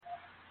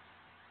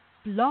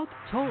Blog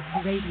Talk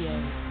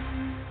Radio.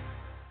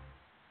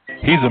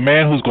 He's a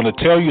man who's going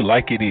to tell you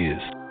like it is.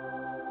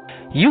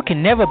 You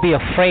can never be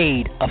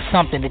afraid of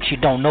something that you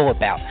don't know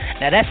about.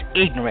 Now that's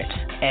ignorance,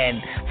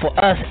 and for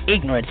us,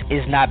 ignorance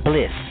is not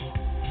bliss.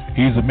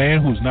 He's a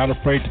man who's not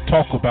afraid to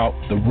talk about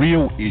the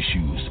real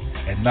issues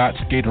and not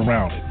skate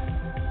around it.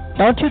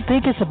 Don't you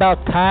think it's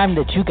about time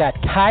that you got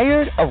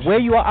tired of where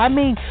you are? I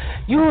mean,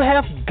 you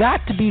have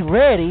got to be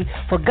ready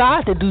for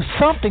God to do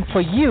something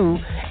for you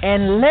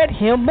and let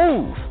Him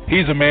move.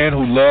 He's a man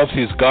who loves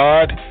his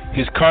God,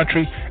 his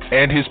country,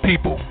 and his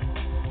people.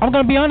 I'm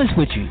going to be honest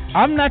with you.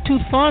 I'm not too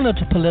fond of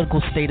the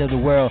political state of the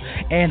world,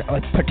 and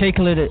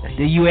particularly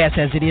the U.S.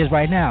 as it is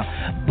right now.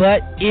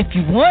 But if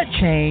you want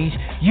change,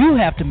 you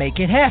have to make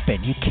it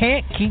happen. You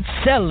can't keep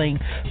settling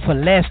for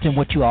less than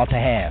what you ought to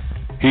have.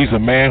 He's a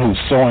man who's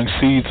sowing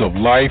seeds of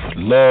life,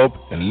 love,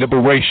 and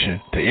liberation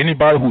to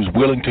anybody who's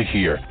willing to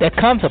hear. There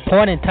comes a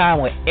point in time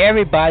where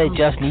everybody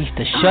just needs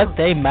to shut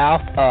their mouth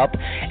up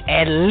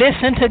and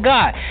listen to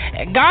God.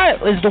 And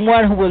God is the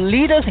one who will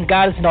lead us, and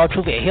God is in all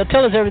truth. He'll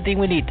tell us everything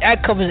we need.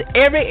 That covers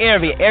every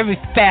area, every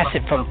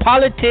facet, from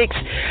politics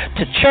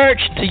to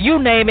church to you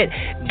name it.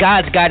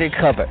 God's got it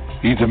covered.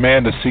 He's a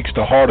man that seeks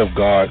the heart of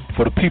God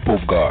for the people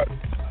of God.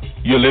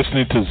 You're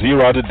listening to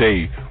Zero Out a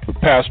Day with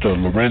Pastor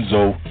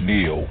Lorenzo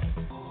Neal.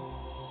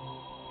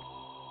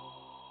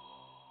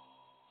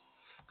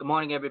 Good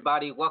morning,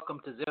 everybody. Welcome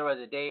to Zero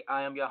Today.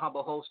 I am your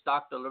humble host,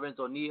 Dr.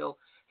 Lorenzo Neal,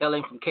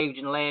 hailing from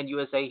Cajun Land,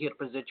 USA, here to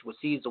present you with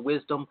seeds of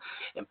wisdom,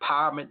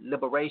 empowerment,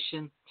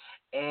 liberation,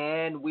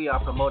 and we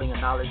are promoting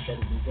a knowledge that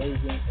is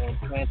engaging and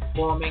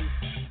transforming,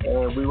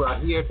 and we are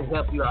here to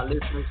help you, our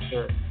listeners,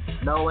 to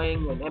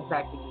knowing and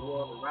impacting the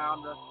world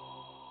around us,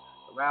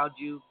 around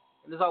you.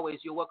 And as always,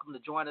 you're welcome to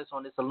join us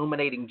on this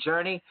illuminating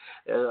journey.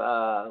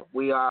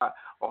 We are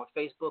on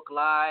Facebook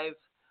Live.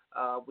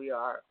 We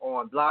are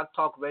on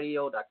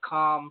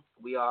blogtalkradio.com.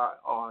 We are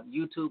on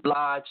YouTube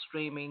live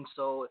streaming.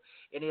 So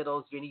any of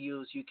those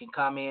venues, you can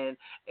come in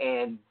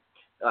and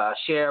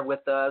share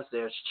with us.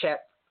 There's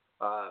chat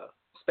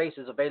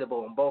spaces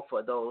available on both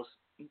of those,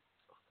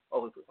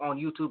 on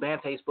YouTube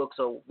and Facebook.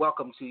 So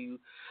welcome to you,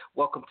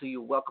 welcome to you,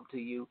 welcome to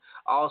you.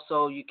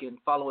 Also, you can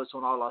follow us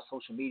on all our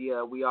social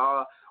media. We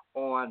are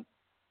on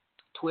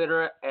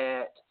Twitter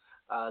at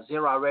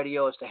Zero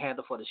Radio is the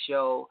handle for the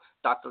show.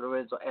 Dr.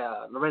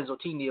 Lorenzo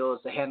T. Neal is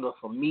the handle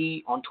for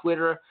me on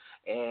Twitter,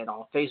 and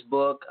on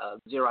Facebook,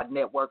 Zero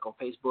Network on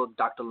Facebook,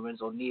 Dr.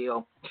 Lorenzo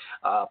Neal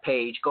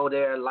page. Go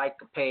there, like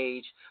the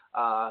page.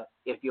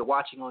 If you're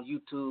watching on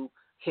YouTube,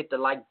 hit the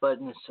like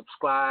button and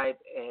subscribe,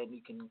 and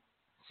you can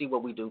see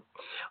what we do.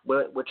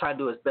 We're trying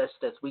to do as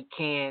best as we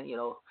can,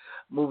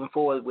 moving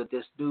forward with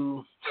this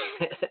new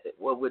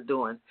what we're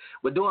doing.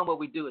 We're doing what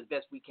we do as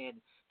best we can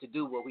to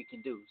do what we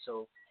can do.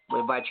 So we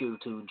invite you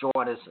to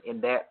join us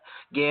in that.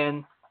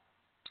 Again,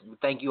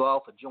 thank you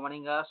all for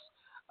joining us.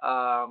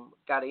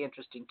 Got an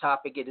interesting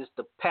topic. It is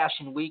the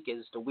Passion Week. It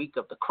is the week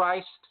of the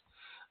Christ,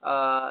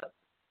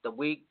 the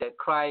week that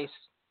Christ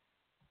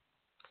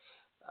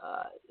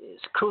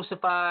is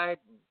crucified,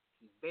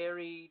 he's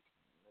buried,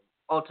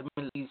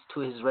 ultimately leads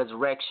to his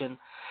resurrection.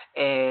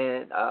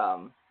 And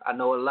I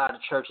know a lot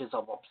of churches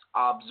are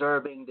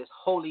observing this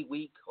Holy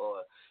Week or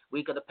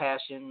Week of the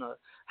Passion, or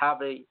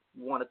however you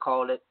want to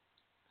call it.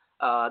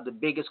 The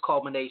biggest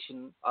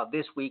culmination of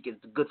this week is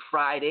the Good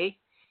Friday,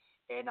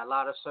 and a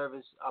lot of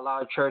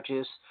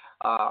churches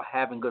are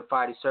having Good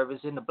Friday service.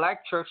 In the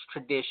Black church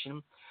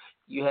tradition,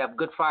 you have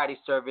Good Friday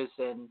service,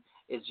 and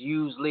it's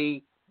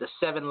usually the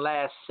 7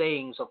 last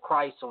sayings of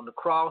Christ on the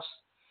cross.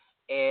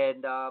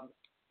 And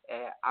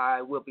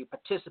I will be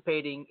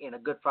participating in a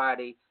Good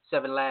Friday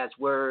 7 last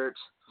words,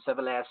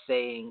 7 last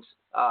sayings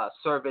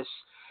service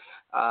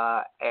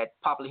at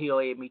Poplar Hill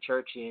AME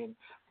Church in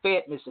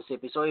Fayette,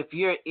 Mississippi. So if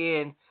you're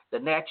in the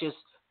Natchez,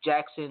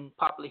 Jackson,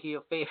 Poplar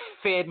Hill,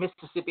 Fayette,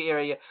 Mississippi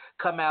area,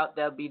 come out.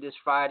 That'll be this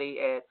Friday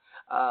at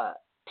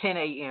 10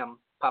 a.m.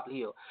 Poplar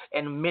Hill.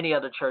 And many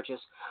other churches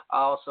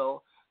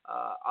also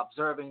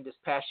observing this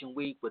Passion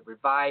Week with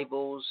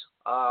revivals,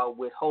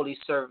 with Holy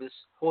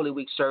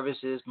Week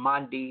services,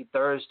 Monday,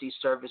 Thursday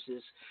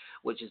services,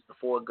 which is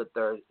before Good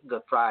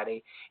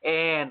Friday.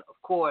 And,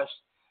 of course,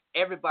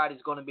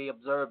 everybody's going to be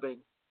observing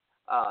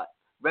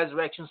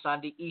Resurrection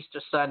Sunday,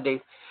 Easter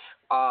Sunday,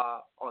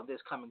 on this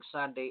coming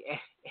Sunday.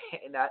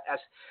 And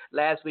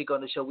last week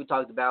on the show, we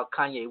talked about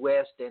Kanye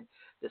West and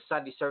the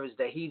Sunday service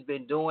that he's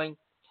been doing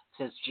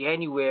since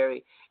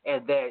January,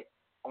 and that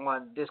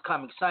on this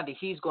coming Sunday,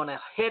 he's going to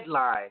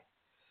headline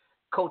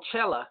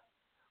Coachella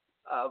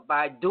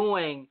by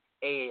doing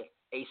a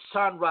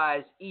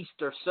sunrise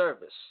Easter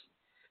service.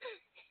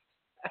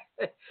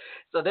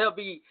 So there'll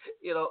be,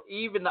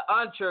 even the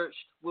unchurched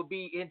will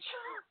be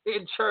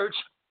in church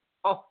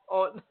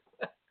on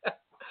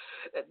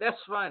That's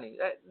funny.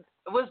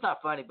 Well, it's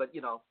not funny, but,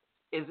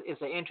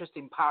 it's an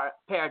interesting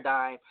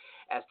paradigm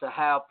as to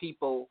how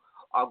people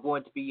are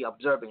going to be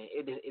observing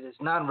it. It is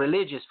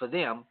non-religious for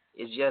them.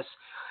 It's just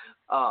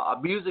a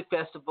music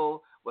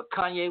festival where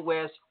Kanye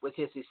West, with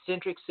his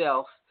eccentric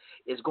self,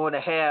 is going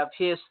to have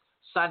his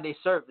Sunday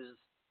service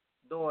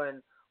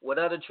doing what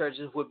other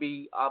churches would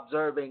be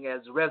observing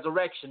as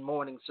resurrection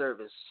morning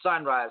service,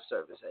 sunrise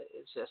service.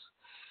 It's just,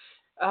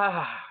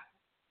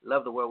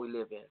 love the world we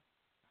live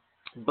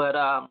in. But,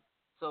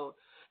 so,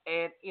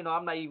 and,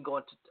 I'm not even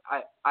going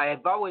to, I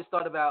have always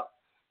thought about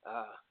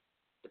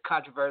the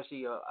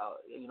controversy of,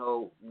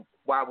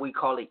 why we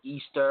call it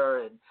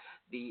Easter and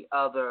the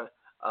other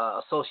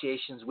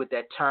associations with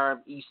that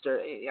term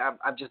Easter.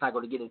 I'm just not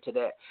going to get into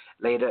that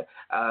later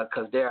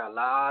because there are a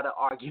lot of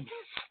arguments,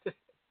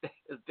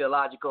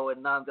 theological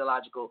and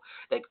non-theological,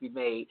 that can be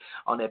made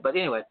on that. But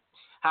anyway,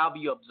 however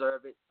you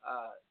observe it,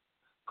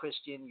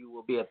 Christian, you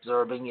will be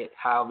observing it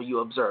however you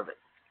observe it.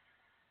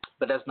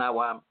 But that's not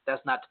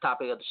that's not the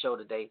topic of the show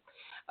today.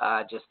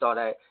 I just thought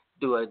I'd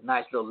do a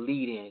nice little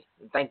lead-in.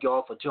 And thank you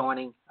all for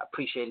joining. I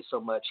appreciate it so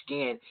much.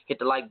 Again, hit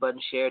the like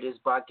button, share this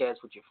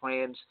broadcast with your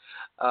friends,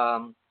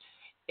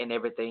 and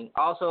everything.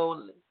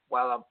 Also,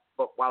 while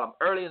I'm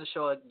early in the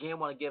show, again,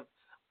 want to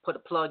put a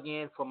plug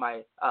in for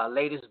my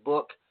latest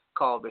book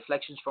called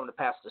Reflections from the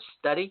Pastor's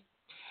Study,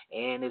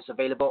 and it's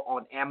available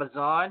on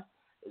Amazon.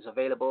 It's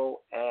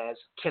available as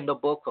Kindle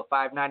book for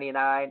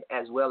 $5.99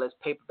 as well as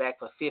paperback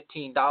for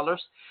 $15.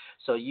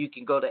 So you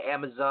can go to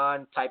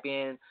Amazon, type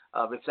in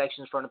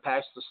Reflections from the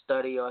Pastor's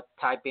Study, or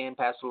type in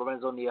Pastor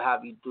Lorenzo Neal,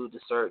 however you do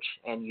the search,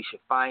 and you should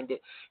find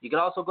it. You can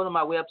also go to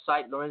my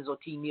website,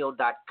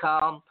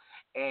 lorenzotneal.com,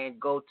 and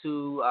go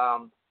to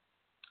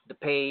the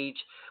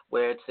page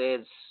where it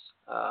says,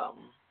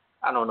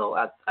 I don't know,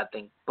 I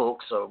think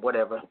books or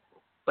whatever,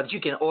 but you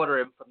can order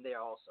it from there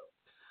also.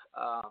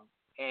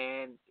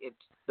 And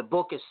the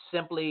book is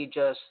simply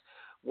just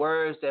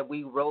words that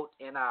we wrote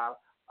in our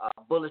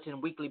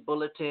weekly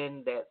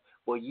bulletin that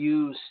were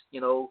used,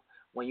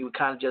 when you were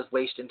kind of just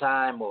wasting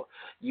time or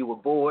you were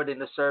bored in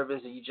the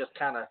service and you just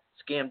kind of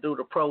skimmed through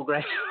the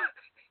program.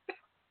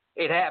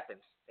 It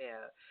happens.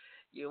 Yeah.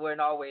 You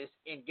weren't always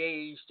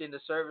engaged in the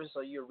service,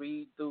 so you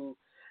read through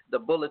the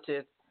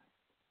bulletin.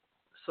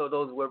 So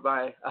those were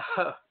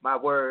my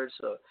words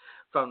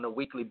from the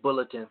weekly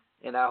bulletin,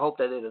 and I hope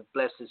that it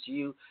blesses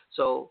you.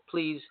 So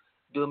please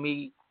do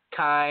me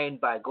kind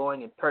by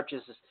going and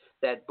purchase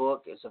that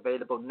book. It's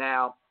available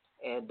now,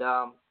 and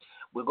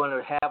we're going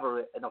to have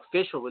an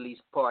official release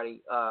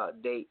party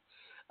date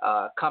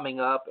coming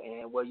up,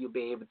 and where you'll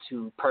be able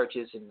to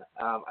purchase. And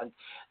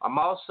I'm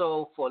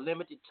also, for a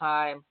limited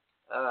time,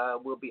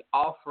 we'll be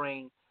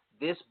offering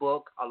this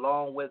book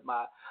along with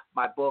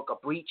my book, A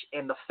Breach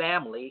in the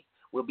Family.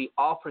 We'll be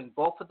offering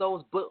both of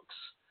those books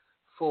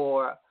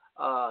for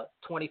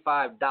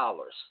 $25,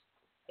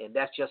 and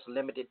that's just a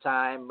limited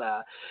time.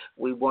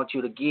 We want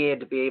you to be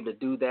able to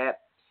do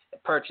that,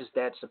 purchase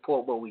that,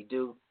 support what we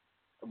do,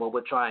 what we're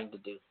trying to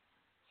do.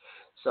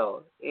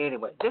 So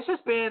anyway, this has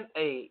been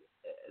an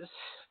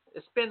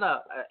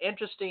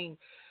interesting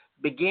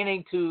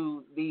beginning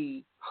to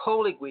the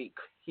Holy Week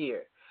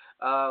here.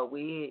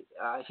 We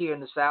here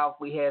in the South,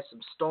 we had some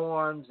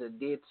storms and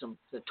did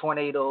the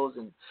tornadoes,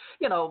 and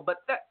but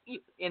that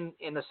in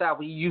the South,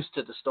 we're used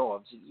to the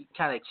storms. You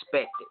kind of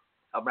expect it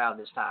around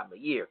this time of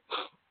year.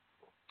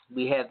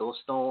 We had those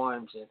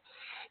storms,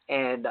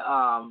 and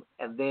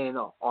then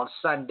on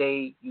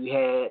Sunday you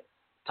had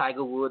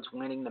Tiger Woods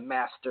winning the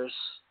Masters,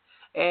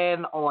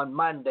 and on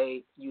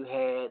Monday you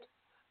had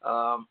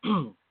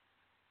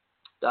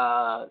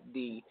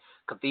the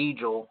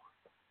cathedral,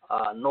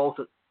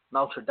 Notre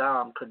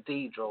Dame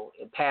Cathedral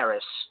in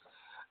Paris,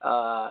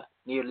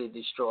 nearly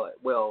destroyed,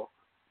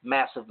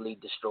 massively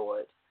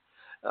destroyed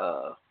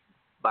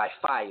by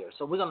fire.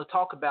 So we're going to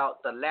talk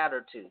about the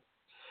latter two,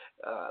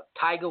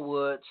 Tiger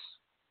Woods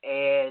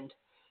and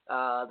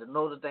the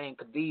Notre Dame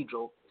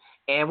Cathedral,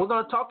 and we're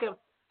going to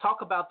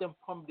talk about them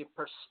from the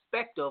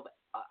perspective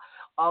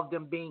of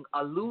them being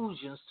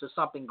allusions to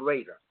something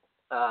greater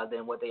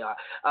than what they are.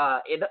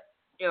 Are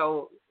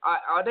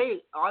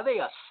they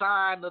a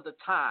sign of the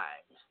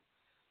times?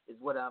 Is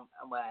what I'm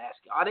going to ask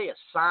you. Are they a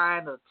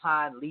sign of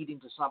time leading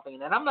to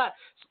something? And I'm not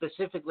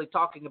specifically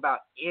talking about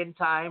end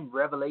time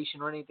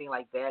revelation or anything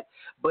like that,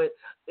 but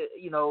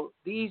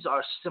these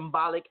are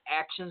symbolic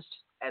actions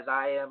as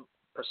I am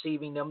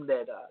perceiving them,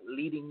 that are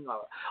leading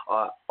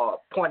or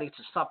pointing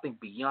to something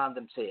beyond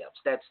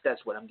themselves.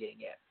 That's what I'm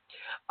getting at.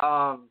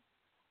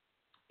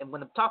 And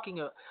when I'm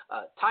talking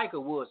Tiger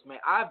Woods, man,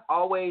 I've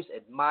always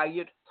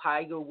admired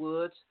Tiger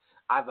Woods.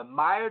 I've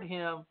admired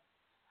him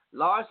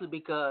largely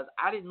because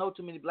I didn't know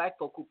too many black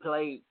folk who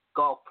played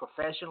golf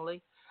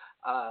professionally.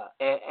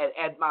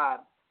 At my,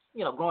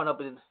 growing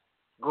up in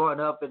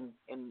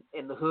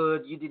the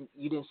hood, you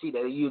didn't see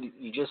that.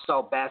 You just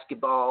saw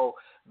basketball,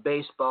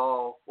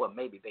 baseball. Well,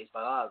 maybe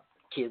baseball. A lot of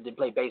kids didn't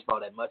play baseball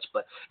that much,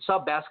 but you saw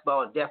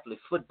basketball and definitely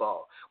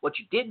football. What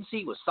you didn't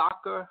see was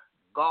soccer,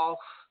 golf,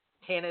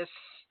 tennis,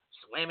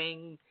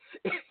 swimming.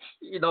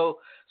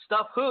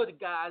 Stuff hood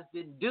guys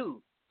didn't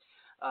do.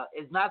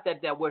 It's not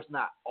that was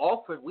not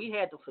offered. We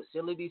had the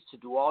facilities to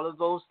do all of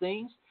those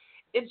things.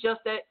 It's just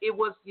that it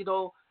was,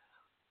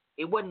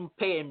 it wasn't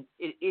paying.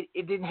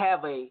 It didn't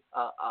have a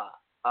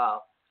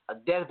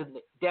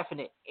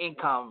definite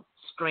income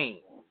stream.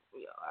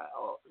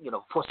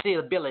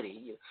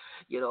 foreseeability.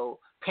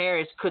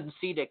 Parents couldn't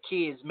see their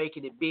kids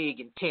making it big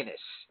in tennis.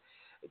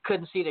 They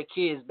couldn't see their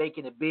kids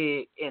making it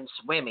big in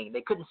swimming.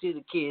 They couldn't see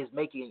the kids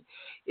making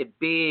it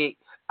big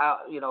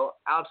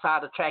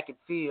outside the track and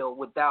field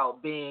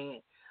without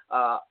being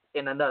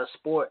in another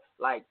sport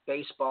like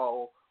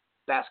baseball,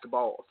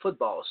 basketball, or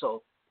football.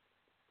 So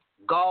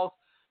golf,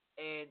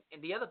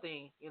 and the other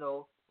thing,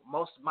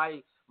 most of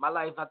my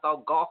life I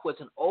thought golf was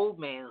an old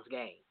man's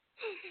game.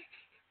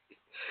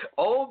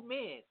 Old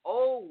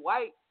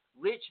white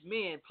rich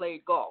men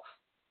played golf.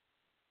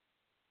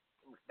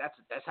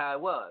 That's how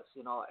it was,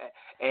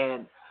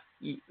 and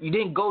you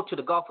didn't go to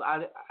the golf.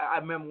 I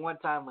remember one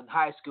time in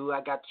high school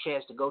I got the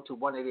chance to go to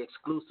one of the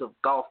exclusive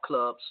golf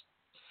clubs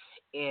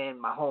in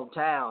my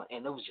hometown,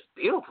 and it was just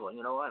beautiful.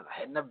 I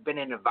had never been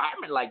in an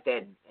environment like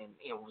that, and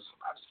it was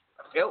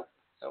I felt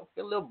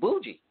a little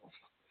bougie.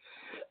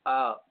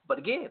 But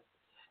again,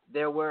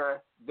 there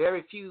were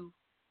very few.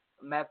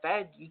 Matter of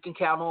fact, you can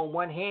count on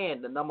one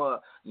hand the number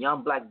of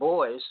young black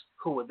boys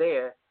who were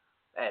there,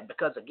 and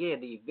because again,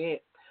 the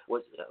event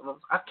was,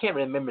 I can't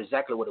remember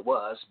exactly what it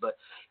was, but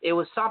it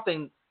was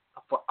something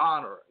for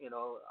honor,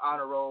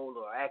 honor roll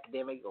or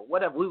academic or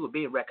whatever. We were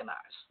being recognized,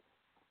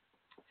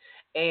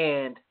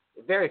 and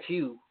very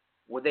few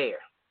were there.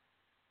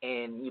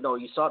 And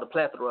you saw the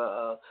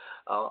plethora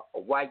of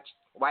white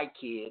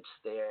kids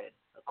there, and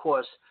of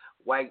course,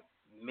 white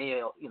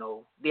male.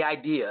 The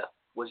idea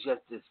was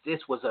just this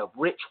was a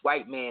rich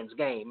white man's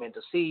game, and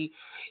to see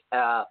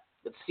a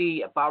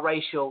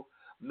biracial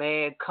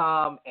man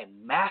come and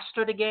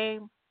master the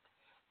game.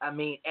 I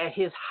mean, at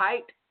the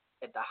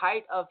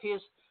height of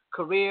his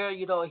career,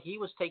 he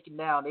was taking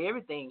down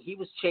everything. He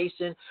was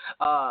chasing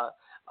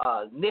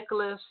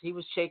Nicholas. He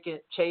was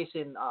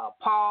chasing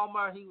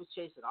Palmer. He was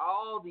chasing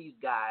all these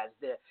guys,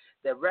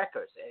 their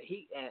records,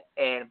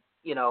 and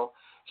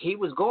he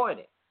was going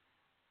it,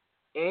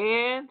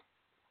 and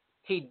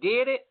he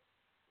did it,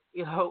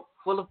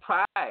 full of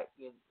pride.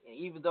 And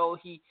even though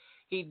he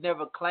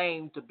never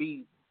claimed to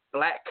be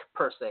black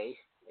per se,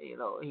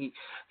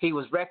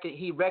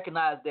 he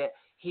recognized that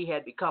he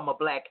had become a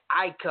black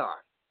icon,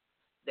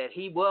 that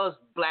he was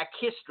black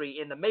history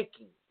in the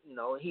making.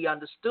 He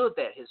understood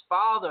that. His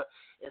father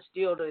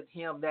instilled in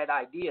him that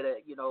idea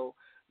that,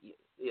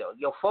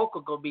 your folk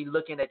are going to be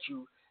looking at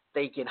you,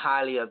 thinking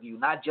highly of you,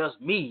 not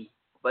just me,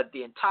 but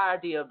the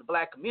entirety of the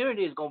black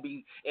community is going to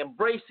be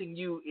embracing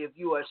you if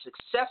you are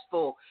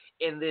successful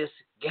in this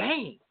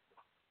game.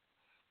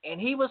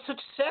 And he was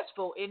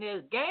successful in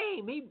his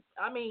game.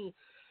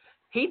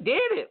 He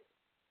did it.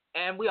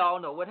 And we all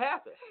know what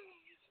happened.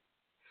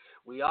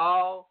 We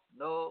all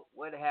know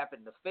what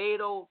happened. That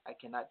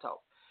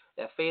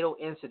fatal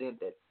incident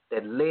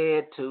that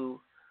led to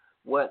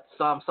what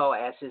some saw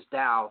as his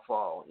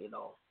downfall.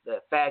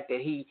 The fact that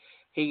he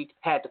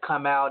had to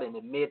come out and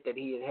admit that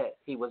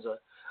he was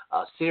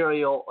a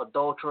serial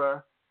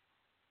adulterer,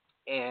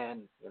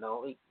 and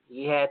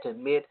he had to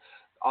admit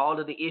all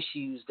of the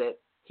issues that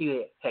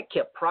he had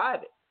kept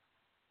private.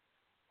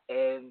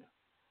 And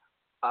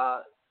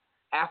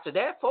after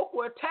that, folk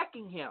were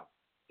attacking him.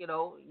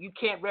 You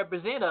can't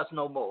represent us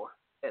no more.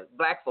 As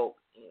black folk,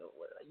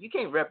 you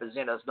can't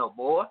represent us no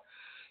more.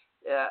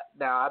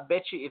 Now, I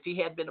bet you if he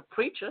had been a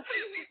preacher,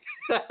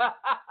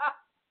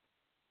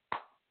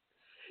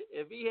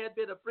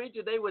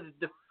 they would have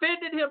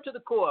defended him to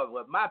the core.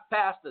 Well, my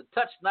pastor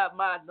touched not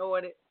my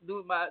anointed,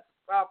 do my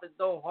prophet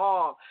no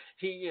harm.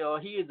 He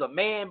is a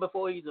man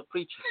before he's a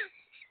preacher.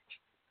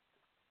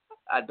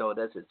 I know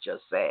this is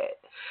just sad.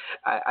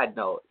 I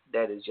know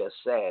that is just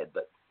sad,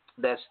 but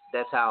that's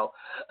how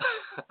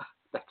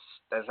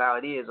that's how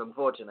it is.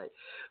 Unfortunately,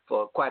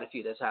 for quite a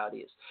few, that's how it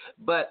is.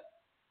 But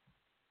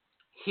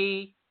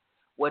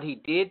what he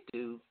did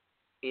do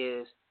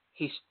is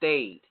he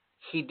stayed.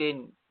 He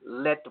didn't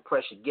let the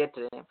pressure get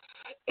to him,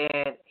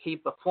 and he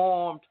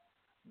performed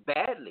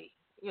badly.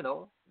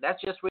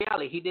 That's just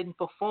reality. He didn't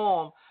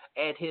perform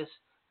at his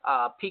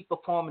peak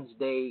performance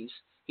days.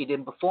 He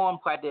didn't perform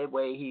quite that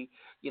way. He,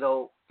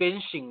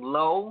 finishing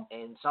low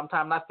and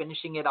sometimes not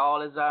finishing at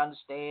all, as I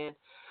understand.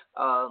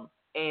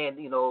 And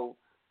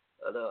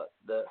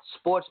the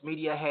sports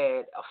media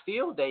had a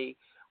field day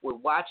with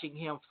watching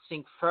him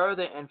sink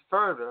further and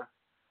further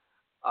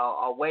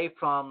away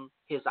from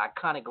his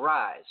iconic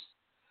rise.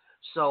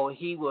 So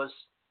he was,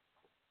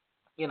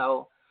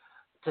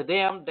 to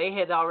them, they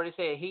had already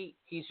said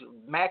he's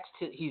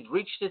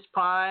reached his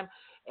prime,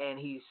 and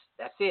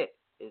that's it.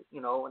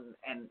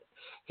 And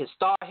his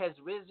star has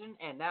risen,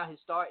 and now his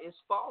star is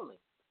falling.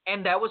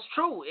 And that was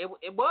true.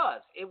 It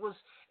was.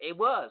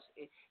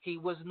 He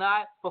was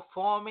not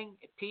performing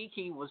at peak.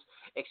 He was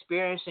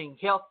experiencing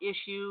health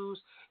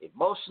issues,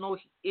 emotional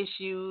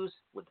issues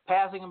with the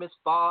passing of his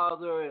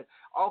father, and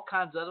all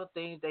kinds of other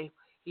things that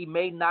he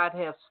may not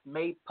have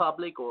made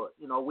public, or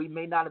we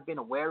may not have been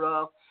aware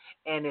of.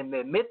 And in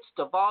the midst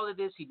of all of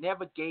this, he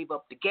never gave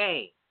up the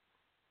game.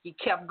 He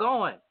kept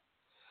going.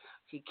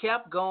 He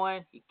kept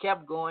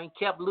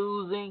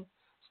losing,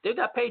 still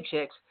got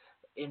paychecks,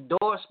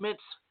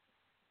 endorsements,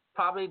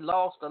 probably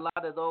lost a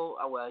lot of those.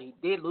 Well, he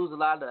did lose a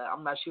lot of.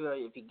 I'm not sure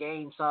if he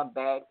gained some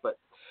back, but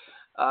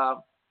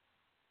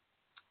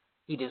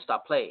he didn't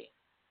stop playing,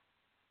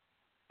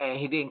 and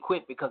he didn't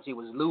quit because he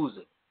was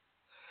losing.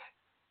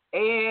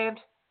 And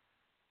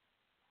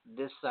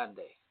this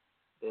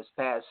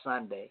past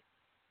Sunday,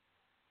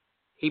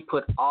 he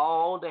put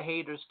all the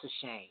haters to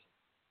shame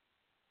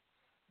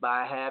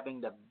by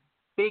having the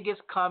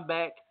biggest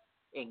comeback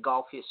in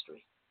golf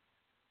history.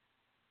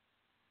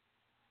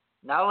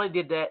 Not only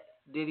did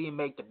he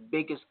make the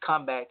biggest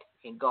comeback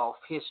in golf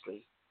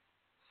history,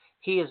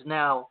 he is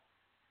now,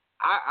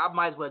 I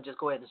might as well just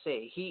go ahead and say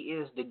it, he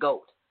is the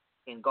GOAT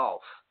in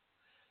golf.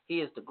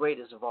 He is the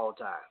greatest of all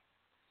time.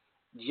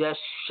 Just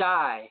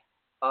shy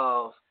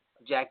of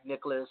Jack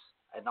Nicklaus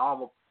and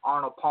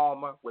Arnold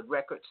Palmer with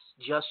records,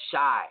 just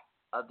shy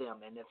of them.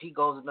 And if he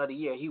goes another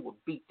year, he will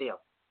beat them.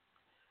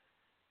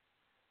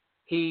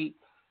 He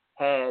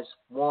has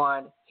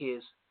won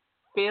his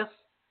 5th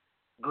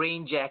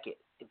green jacket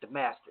at the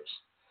Masters.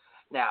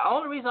 Now, the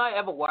only reason I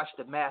ever watched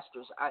the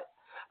Masters,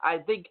 I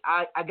think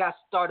I got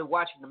started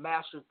watching the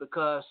Masters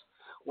because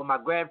when my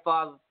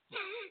grandfather,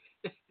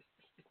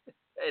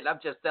 and I'm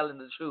just telling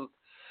the truth,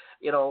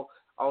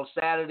 on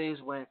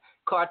Saturdays when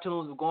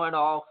cartoons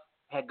were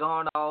had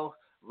gone off,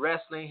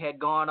 wrestling had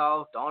gone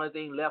off, the only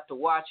thing left to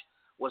watch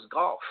was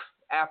golf.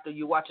 After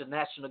you watch a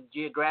National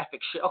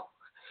Geographic show,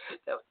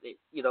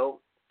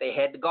 they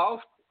had the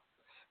golf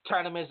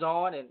tournaments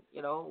on, and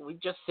we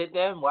just sit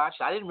there and watch.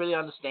 I didn't really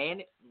understand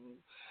it,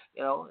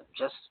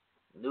 just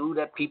knew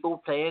that people were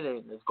playing and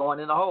it was going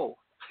in the hole.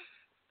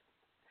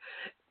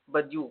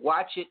 But you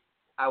watch it,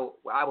 I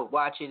would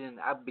watch it, and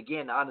I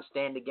began to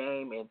understand the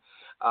game. And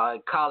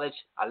in college,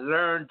 I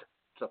learned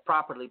to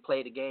properly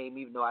play the game,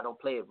 even though I don't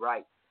play it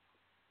right.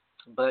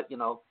 But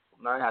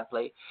learn how to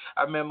play.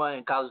 I remember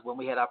in college when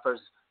we had our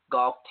first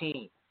golf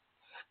team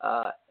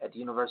at the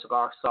University of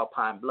Arkansas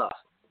Pine Bluff,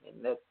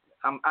 and that.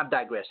 I'm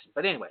digressing.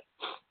 But anyway,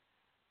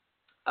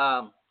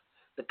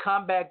 the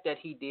comeback that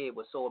he did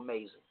was so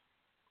amazing.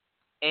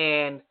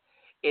 And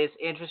it's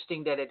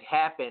interesting that it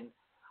happened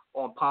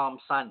on Palm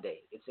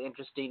Sunday. It's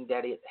interesting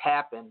that it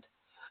happened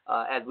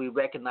as we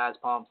recognize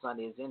Palm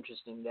Sunday. It's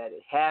interesting that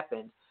it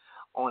happened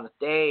on a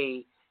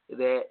day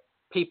that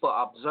people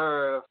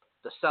observe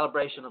the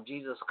celebration of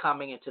Jesus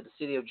coming into the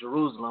city of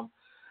Jerusalem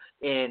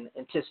in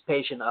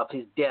anticipation of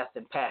his death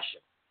and passion.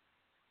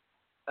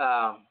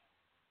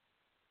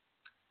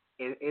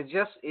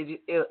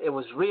 It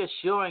was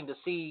reassuring to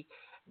see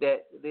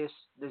that this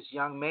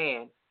young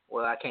man,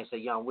 well, I can't say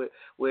young,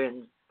 we're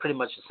in pretty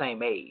much the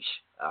same age.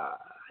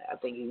 I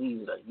think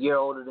he's a year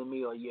older than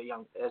me or a year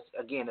young.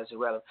 That's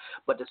irrelevant.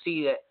 But to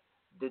see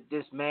that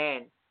this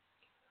man,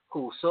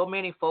 who so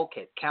many folk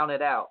had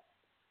counted out,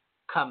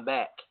 come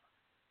back.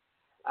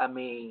 I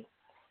mean,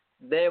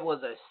 there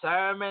was a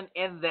sermon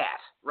in that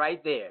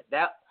right there.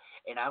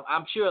 And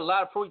I'm sure a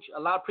lot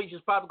of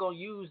preachers probably gonna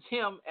use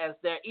him as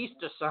their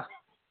Easter sermon.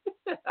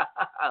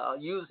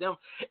 I'll use him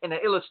in an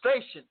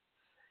illustration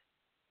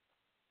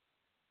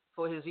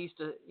for his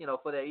Easter,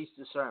 for their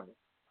Easter sermon.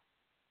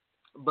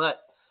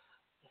 But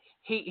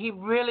he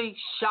really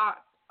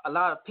shocked a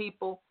lot of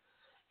people.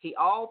 He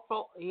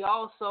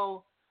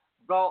also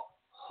brought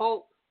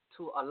hope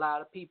to a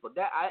lot of people.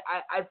 That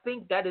I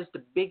think that is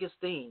the biggest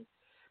thing.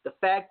 The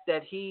fact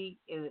that he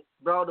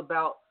brought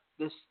about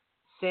this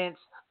sense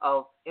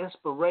of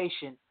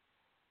inspiration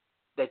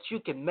that you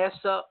can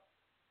mess up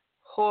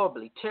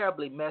horribly,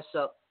 terribly mess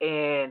up,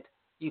 and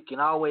you can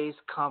always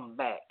come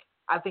back.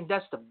 I think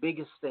that's the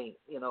biggest thing.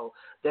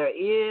 There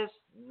is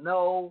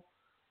no,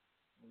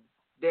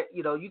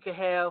 you can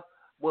have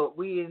what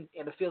we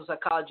in the field of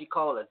psychology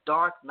call a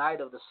dark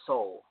night of the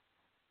soul.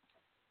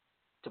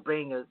 To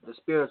bring the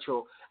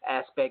spiritual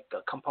aspect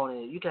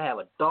component, you can have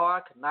a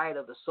dark night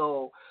of the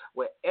soul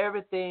where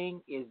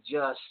everything is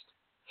just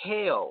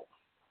hell.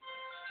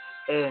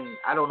 And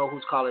I don't know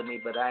who's calling me,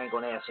 but I ain't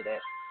going to answer that.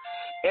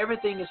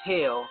 Everything is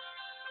hell,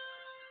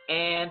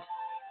 and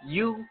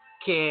you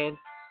can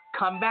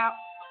come out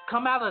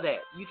of that.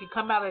 You can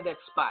come out of that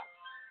spot.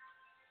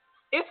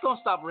 It's going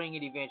to stop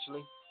ringing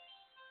eventually.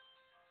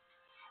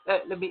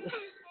 Let me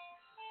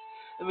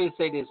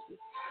say this.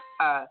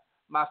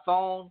 My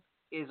phone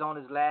is on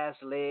its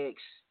last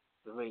legs.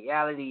 The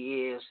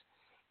reality is,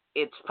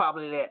 it's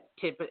probably that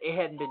tip. It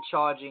hadn't been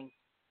charging.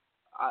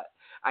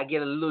 I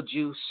get a little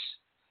juice.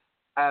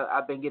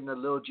 I've been getting a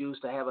little juice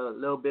to have a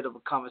little bit of a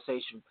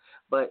conversation.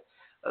 But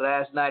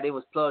last night it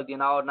was plugged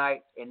in all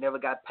night and never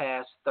got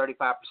past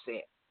 35%.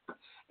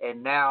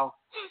 And now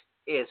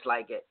it's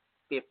like at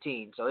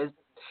 15. So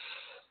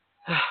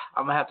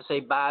I'm gonna have to say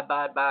bye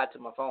to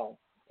my phone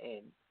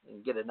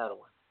and get another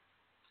one.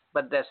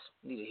 But that's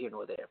neither here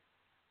nor there.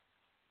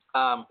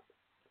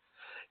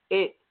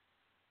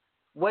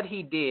 What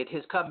he did,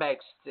 his comeback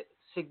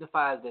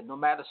signifies that no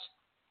matter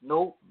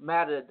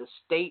the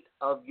state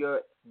of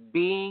your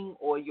being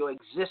or your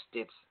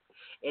existence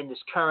in this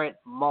current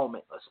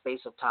moment or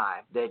space of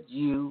time, that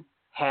you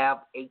have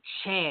a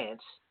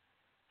chance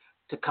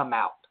to come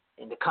out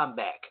and to come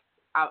back.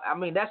 I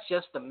mean, that's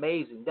just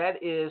amazing.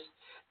 That is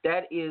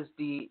That is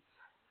the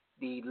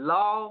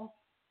law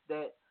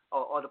that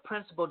or the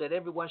principle that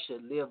everyone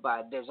should live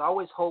by. There's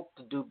always hope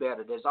to do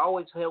better. There's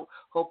always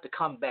hope to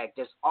come back.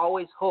 There's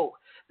always hope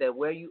that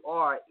where you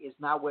are is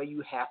not where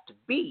you have to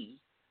be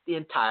the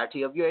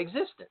entirety of your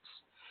existence.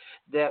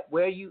 That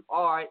where you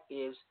are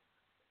is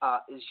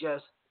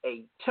just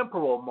a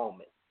temporal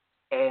moment.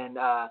 And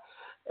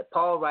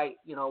Paul writes,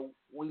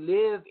 we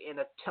live in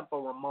a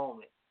temporal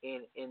moment.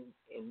 In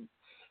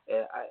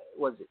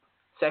was it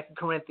 2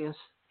 Corinthians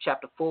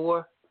chapter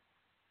 4?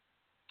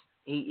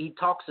 He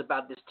talks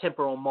about this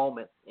temporal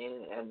moment,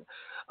 and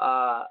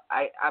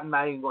I'm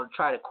not even going to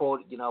try to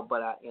quote it,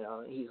 but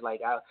he's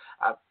like,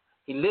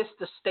 he lists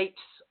the states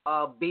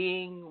of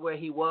being where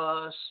he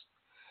was,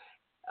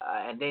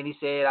 and then he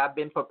said, I've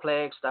been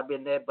perplexed, I've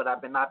been there, but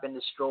I've not been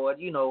destroyed,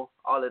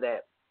 all of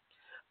that.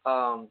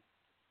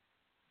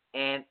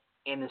 And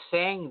in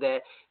saying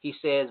that, he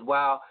says,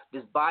 while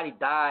this body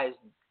dies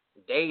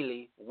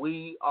daily,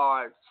 we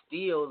are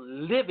still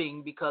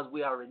living because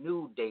we are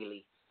renewed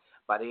daily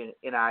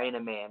in our inner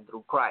man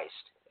through Christ.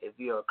 If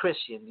you're a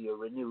Christian, you're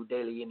renewed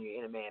daily in your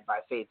inner man by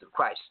faith through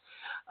Christ.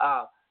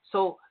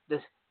 So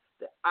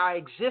our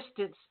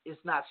existence is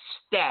not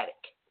static.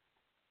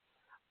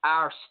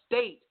 Our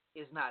state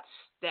is not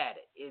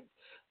static. It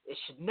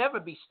should never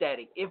be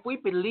static. If we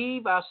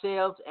believe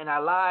ourselves and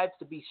our lives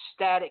to be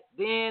static,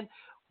 then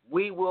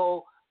we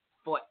will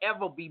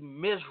forever be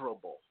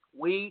miserable.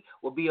 We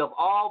will be of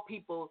all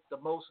people the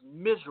most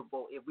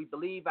miserable if we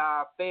believe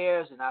our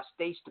affairs and our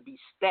states to be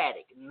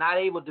static, not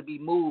able to be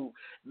moved,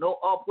 no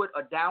upward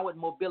or downward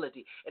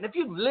mobility. And if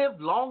you've lived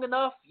long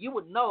enough, you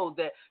would know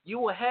that you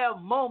will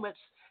have moments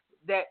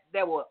that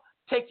will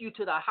take you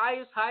to the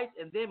highest heights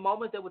and then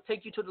moments that will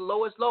take you to the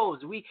lowest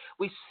lows. We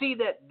see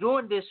that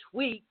during this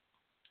week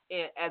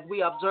as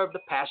we observe the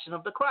Passion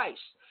of the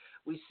Christ.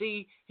 We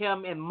see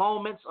him in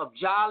moments of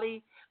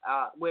jolly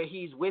where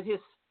he's with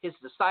his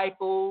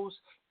disciples.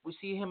 We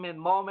see him in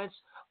moments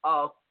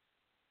of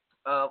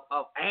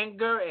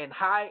anger and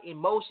high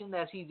emotion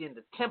as he's in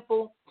the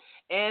temple,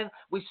 and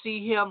we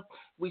see him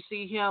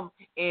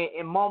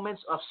in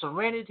moments of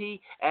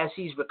serenity as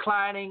he's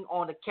reclining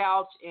on the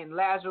couch in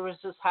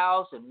Lazarus's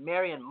house, and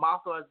Mary and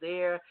Martha are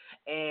there,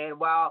 and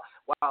while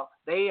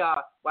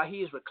he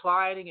is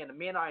reclining and the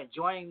men are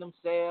enjoying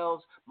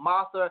themselves,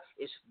 Martha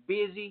is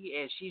busy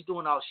and she's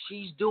doing all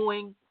she's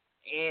doing.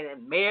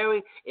 And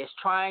Mary is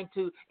trying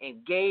to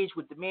engage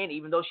with the men,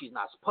 even though she's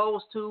not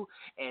supposed to.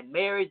 And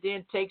Mary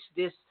then takes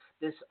this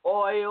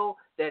oil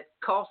that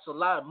costs a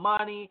lot of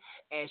money,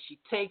 and she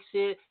takes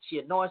it. She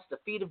anoints the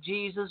feet of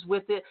Jesus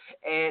with it.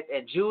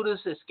 And Judas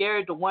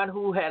Iscariot, the one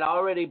who had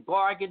already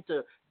bargained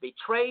to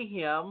betray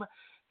him,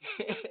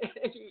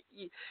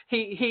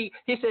 he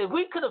said,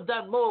 we could have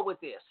done more with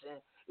this.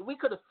 And we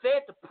could have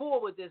fed the poor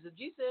with this. And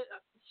Jesus said,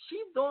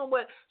 she's doing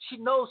what she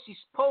knows she's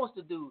supposed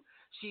to do.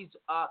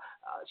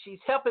 She's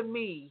helping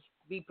me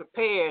be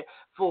prepared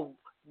for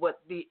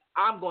what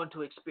I'm going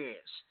to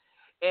experience.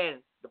 And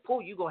the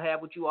poor, you're going to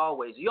have what you're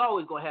always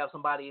going to have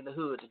somebody in the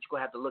hood that you're going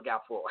to have to look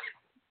out for.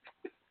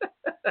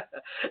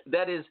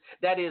 That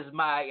is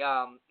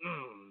my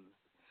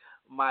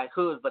my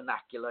hood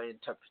vernacular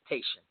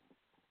interpretation.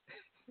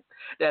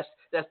 That's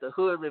the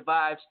hood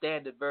revived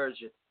standard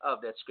version of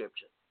that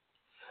scripture.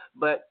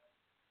 But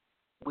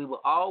we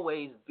will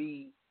always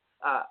be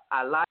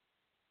our life.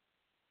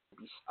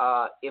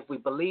 If we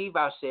believe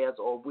ourselves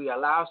or we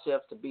allow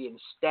ourselves to be in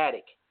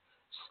static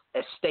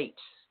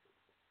states,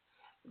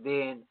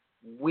 then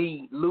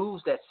we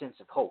lose that sense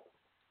of hope,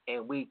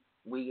 and we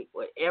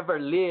ever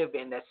live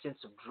in that sense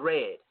of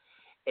dread,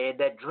 and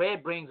that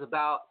dread brings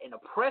about an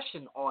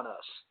oppression on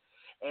us.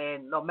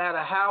 And no matter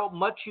how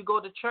much you go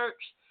to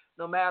church,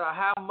 no matter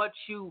how much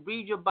you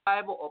read your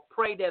Bible or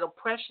pray, that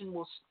oppression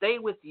will stay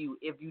with you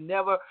if you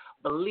never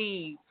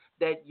believe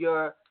that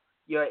your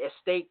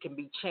estate can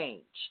be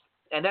changed.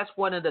 And that's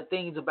one of the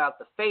things about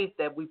the faith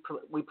that we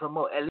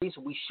promote, at least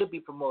we should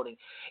be promoting,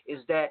 is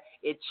that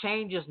it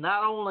changes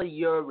not only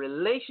your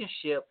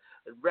relationship,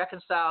 it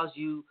reconciles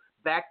you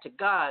back to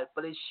God,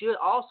 but it should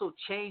also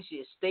change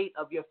the state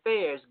of your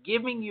affairs,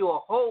 giving you a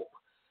hope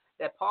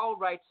that Paul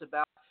writes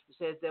about. He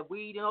says that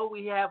we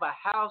have a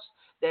house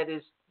that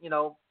is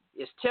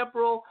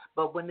temporal,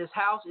 but when this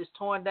house is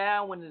torn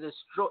down, when it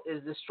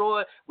is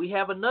destroyed, we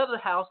have another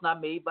house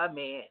not made by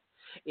man,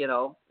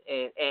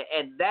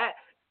 and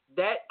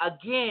that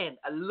again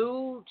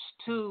alludes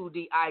to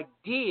the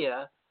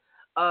idea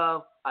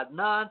of a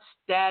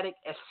non-static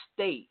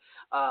estate,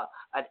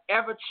 an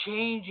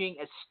ever-changing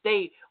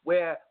estate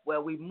where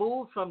we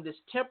move from this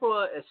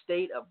temporal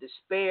estate of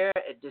despair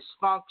and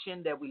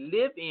dysfunction that we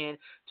live in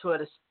to a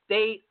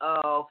state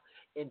of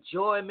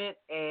enjoyment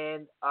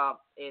and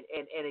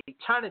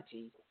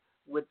eternity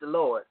with the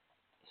Lord.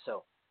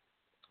 So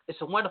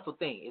it's a wonderful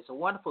thing. It's a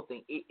wonderful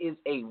thing. It is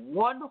a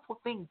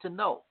wonderful thing to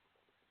know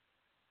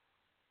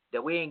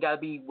that we ain't got to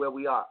be where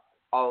we are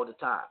all the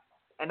time.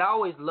 And I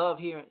always love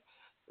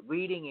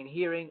reading and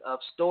hearing of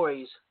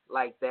stories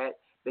like that,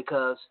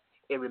 because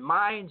it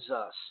reminds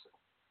us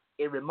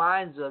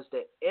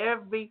that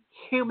every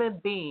human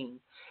being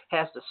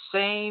has the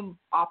same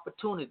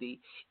opportunity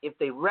if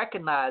they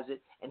recognize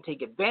it and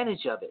take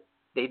advantage of it.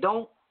 They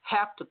don't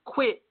have to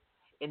quit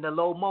in the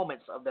low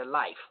moments of their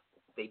life.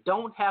 They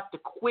don't have to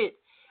quit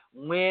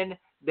when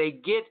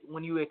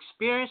you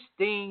experience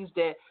things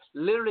that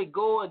literally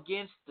go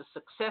against the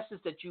successes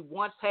that you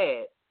once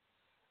had.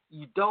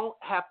 You don't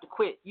have to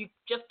quit. You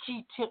just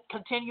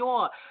continue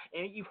on,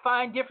 and you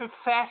find different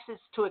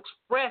facets to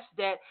express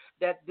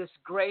that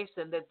disgrace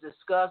and that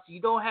disgust. You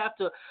don't have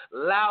to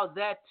allow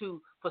that to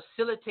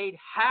facilitate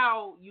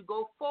how you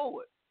go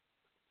forward.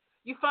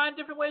 You find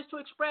different ways to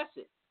express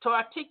it, to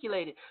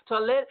articulate it,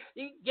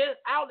 you get an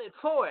outlet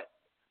for it.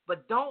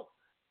 But don't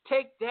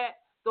take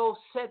those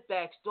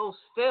setbacks, those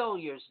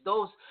failures,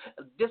 those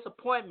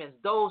disappointments,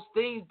 those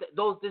things,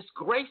 those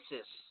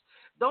disgraces.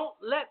 Don't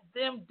let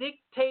them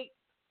dictate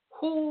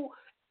who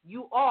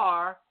you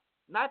are,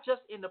 not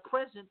just in the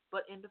present,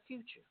 but in the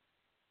future,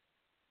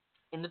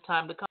 in the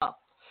time to come.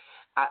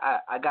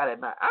 I got it,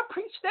 man. I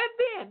preached that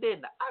then,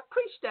 didn't I? I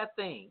preached that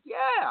thing. Yeah,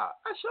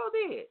 I sure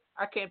did.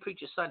 I can't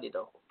preach it Sunday,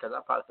 though, because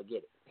I'll probably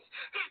forget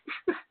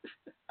it.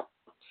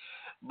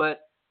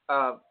 But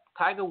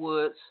Tiger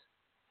Woods'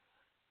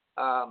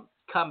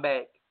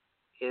 comeback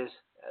is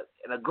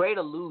a great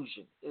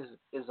allusion,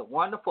 is a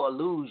wonderful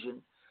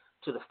allusion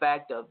to the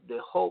fact of the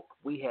hope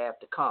we have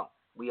to come.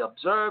 We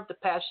observe the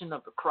passion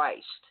of the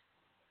Christ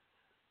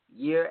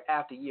year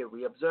after year.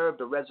 We observe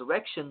the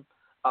resurrection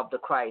of the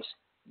Christ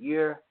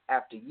year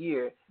after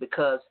year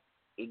because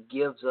it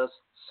gives us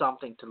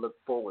something to look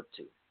forward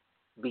to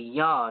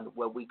beyond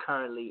where we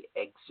currently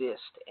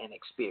exist and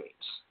experience.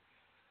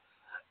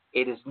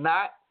 It is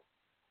not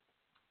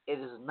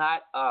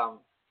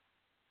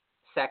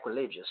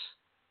sacrilegious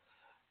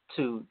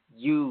to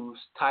use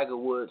Tiger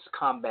Woods'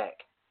 comeback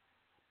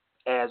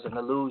as an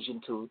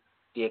allusion to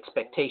the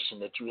expectation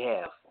that you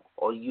have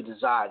or you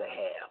desire to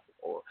have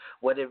or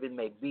whatever it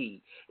may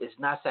be. It's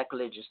not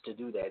sacrilegious to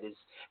do that.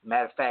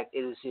 Matter of fact, it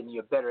is in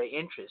your better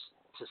interest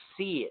to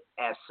see it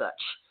as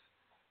such,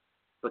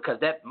 because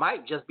that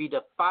might just be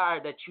the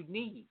fire that you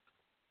need.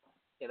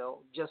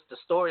 Just a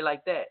story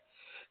like that.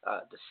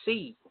 To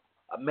see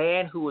a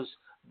man who is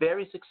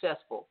very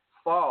successful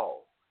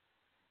fall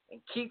and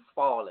keep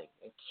falling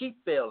and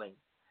keep failing,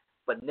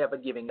 but never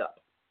giving up.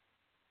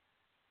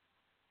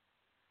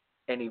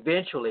 And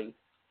eventually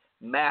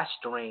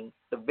mastering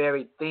the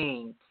very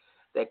thing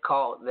that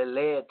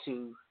led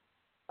to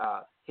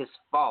his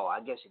fall. I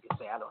guess you could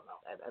say. I don't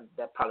know.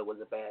 That probably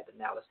was a bad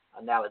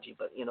analogy,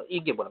 but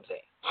you get what I'm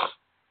saying.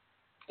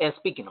 And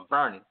speaking of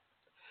burning,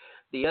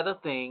 the other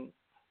thing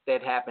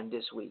that happened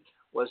this week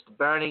was the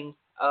burning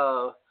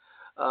of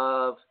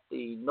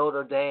the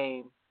Notre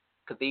Dame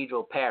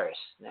Cathedral, Paris.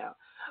 Now,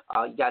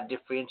 you got to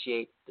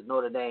differentiate the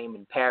Notre Dame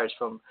in Paris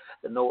from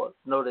the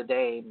Notre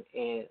Dame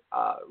in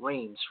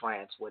Reims,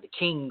 France, where the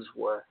kings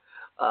were.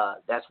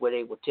 That's where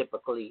they were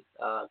typically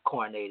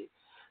coronated.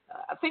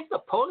 I think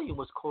Napoleon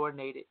was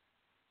coronated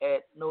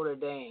at Notre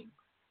Dame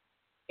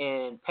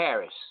in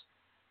Paris.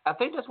 I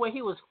think that's where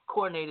he was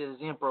coronated as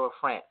Emperor of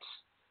France.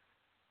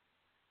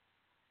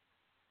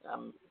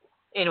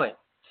 Anyway,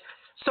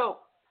 so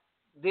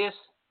this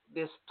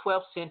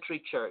 12th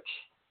century church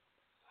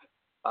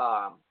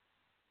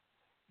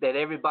that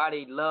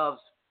everybody loves.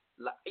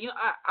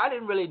 I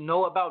didn't really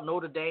know about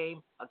Notre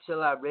Dame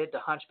until I read The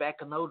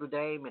Hunchback of Notre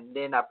Dame, and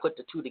then I put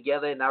the two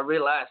together, and I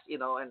realized,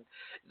 and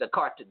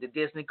the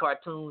Disney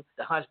cartoon,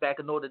 The Hunchback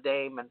of Notre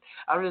Dame, and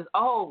I realized,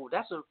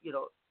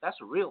 that's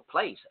a real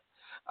place.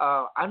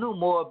 I knew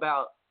more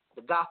about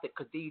the Gothic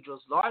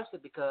cathedrals largely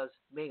because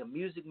being a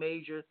music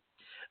major,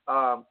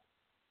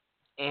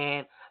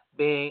 and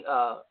being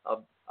a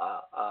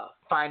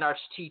fine arts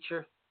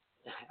teacher.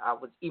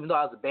 Even though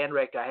I was a band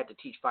director, I had to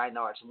teach fine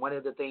arts. And one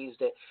of the things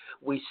that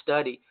we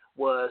studied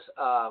was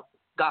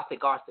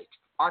Gothic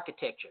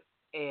architecture.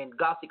 And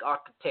Gothic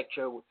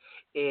architecture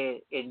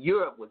in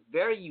Europe was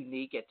very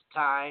unique at the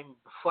time,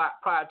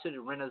 prior to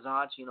the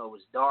Renaissance. It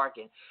was dark,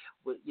 and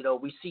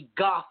we see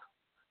Goth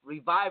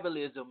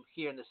revivalism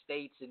here in the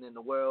States and in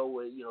the world,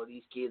 where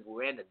these kids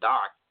were in the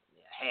dark,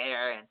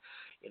 hair and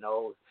and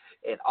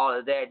all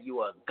of that. You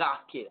were a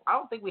Goth kid. I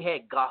don't think we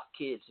had Goth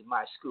kids in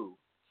my school.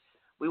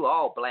 We were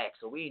all black,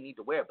 so we didn't need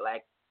to wear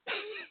black.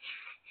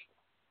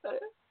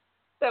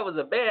 That was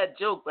a bad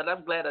joke, but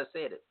I'm glad I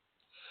said it.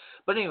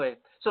 But anyway,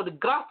 so the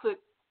Gothic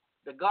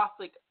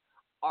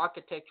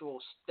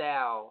architectural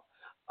style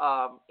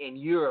in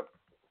Europe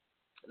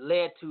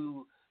led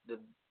to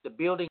the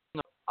building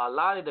of a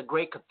lot of the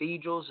great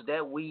cathedrals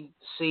that we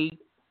see,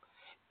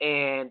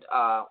 and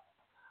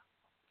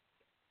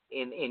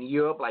in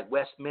Europe, like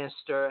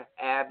Westminster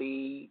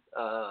Abbey,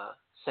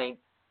 St.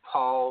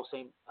 Paul,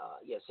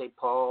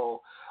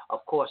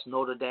 of course,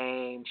 Notre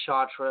Dame,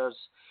 Chartres,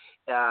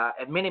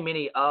 and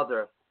many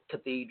other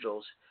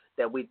cathedrals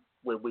that we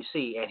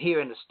see. And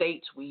here in the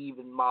States, we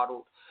even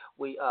modeled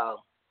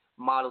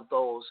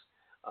those,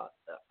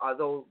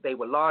 although they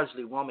were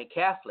largely Roman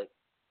Catholic.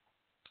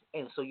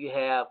 And so you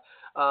have,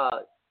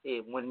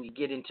 when you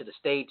get into the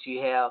States,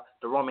 you have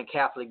the Roman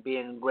Catholic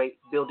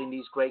building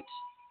these great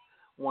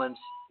ones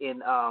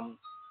in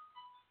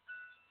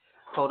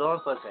Hold on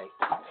for a sec.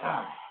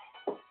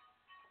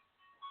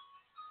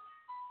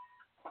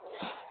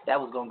 That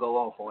was going to go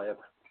on forever.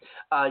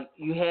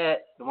 You had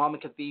the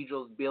Roman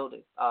cathedrals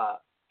building,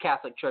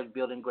 Catholic Church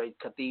building great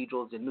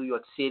cathedrals in New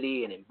York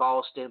City and in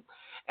Boston,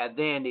 and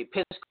then the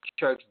Episcopal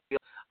Church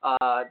built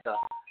the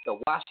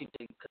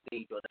Washington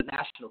Cathedral, the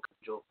National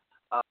Cathedral,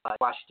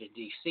 Washington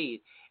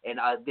D.C., and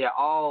they're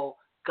all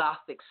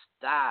Gothic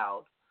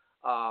styled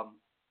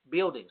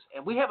buildings,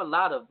 and we have a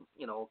lot of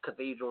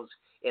cathedrals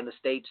in the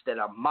states that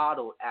are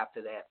modeled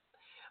after that.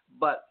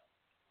 But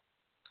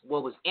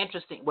what's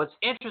interesting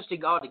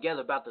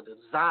altogether about the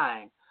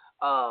design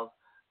of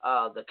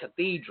the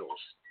cathedrals,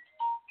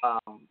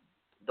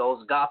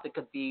 those Gothic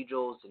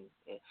cathedrals,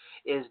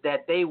 is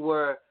that they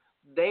were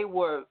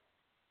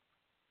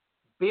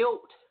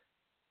built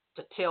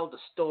to tell the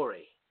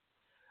story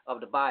of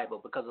the Bible,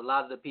 because a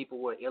lot of the people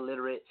were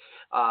illiterate.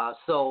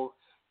 So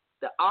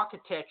the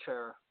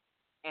architecture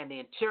and the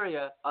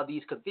interior of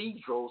these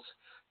cathedrals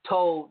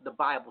told the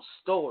Bible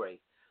story.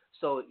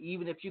 So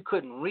even if you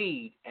couldn't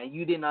read and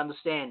you didn't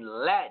understand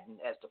Latin,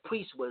 as the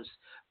priest was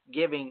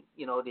giving,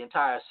 the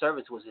entire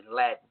service was in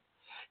Latin,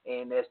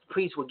 and as the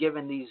priests were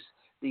giving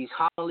these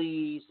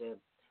homilies and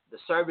the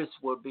service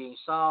were being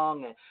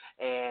sung,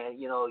 and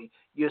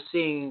you're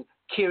seeing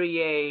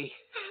Kyrie,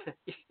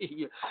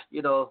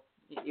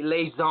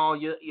 Eleison,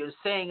 you're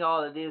saying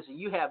all of this, and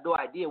you have no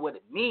idea what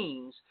it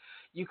means.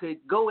 You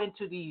could go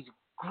into these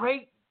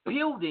great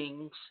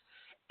buildings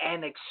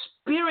and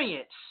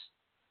experience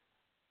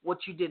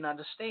what you didn't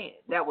understand.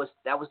 That was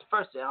the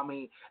first thing. I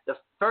mean, the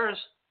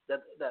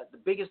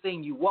biggest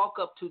thing, you walk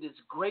up to this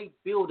great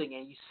building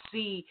and you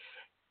see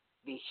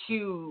the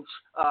huge,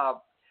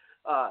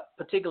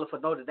 particular for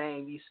Notre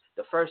Dame,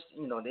 the first,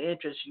 the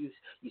entrance, you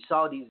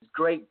saw these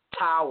great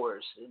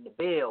towers and the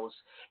bells,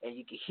 and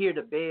you could hear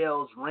the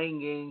bells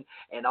ringing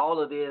and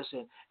all of this,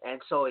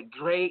 and so it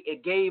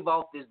gave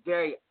off this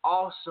very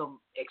awesome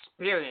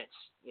experience.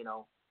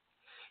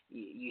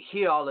 You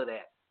hear all of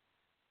that,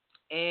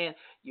 and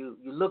you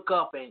look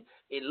up and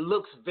it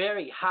looks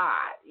very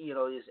high.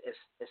 It's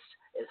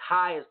as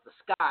high as the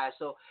sky,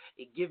 so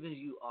it gives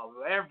you a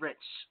reverence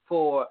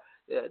for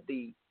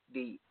the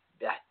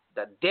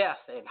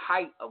depth and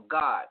height of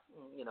God.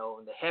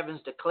 And the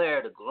heavens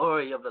declare the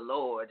glory of the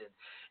Lord,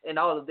 and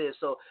all of this.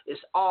 So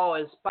it's all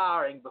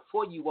inspiring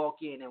before you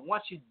walk in, and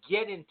once you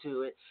get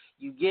into it,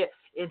 you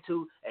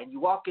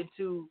walk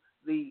into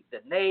the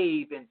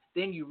nave, and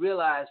then you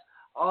realize,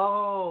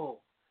 oh,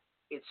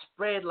 it's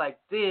spread like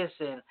this,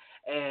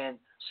 and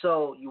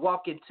so you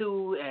walk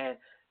into, and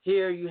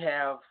here you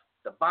have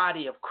the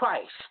body of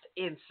Christ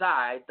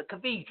inside the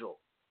cathedral,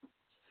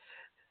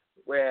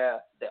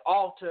 where the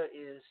altar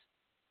is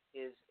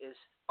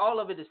all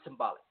of it is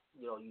symbolic.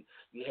 You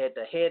had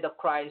the head of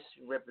Christ,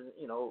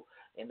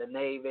 in the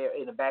nave area,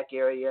 in the back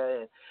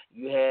area, and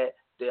you had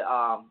the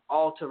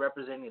altar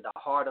representing the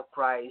heart of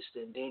Christ,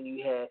 and then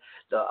you had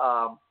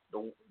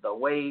the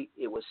way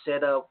it was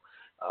set up.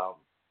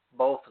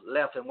 Both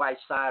left and right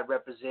side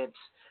represents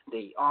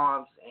the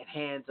arms and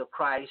hands of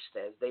Christ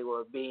as they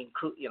were being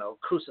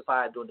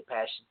crucified during the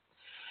Passion,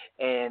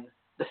 and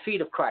the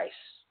feet of Christ.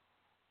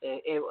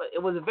 It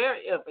was a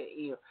very,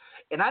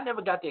 and I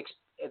never got the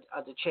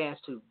chance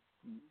to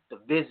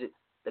visit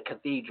the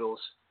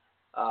cathedrals.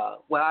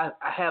 Well,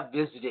 I have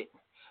visited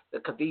the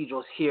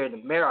cathedrals here in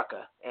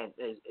America, and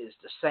it's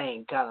the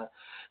same kind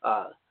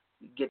of,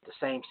 you get the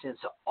same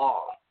sense of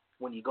awe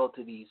when you go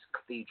to these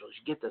cathedrals.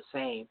 You get the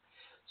same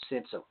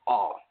sense of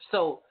awe.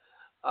 So,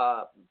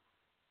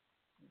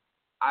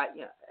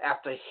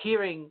 after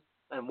hearing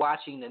and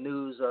watching the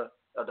news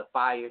of the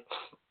fire,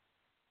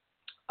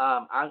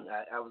 I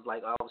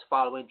was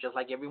following just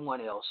like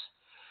everyone else,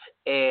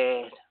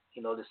 and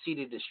the seat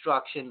of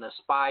destruction, the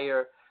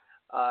spire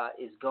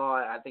is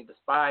gone. I think the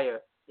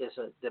spire is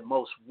the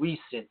most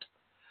recent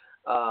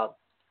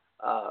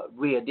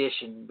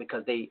re-edition,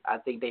 because I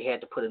think they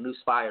had to put a new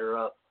spire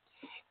up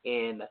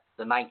in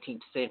the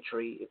 19th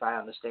century, if I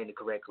understand it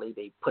correctly.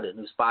 They put a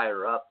new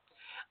spire up,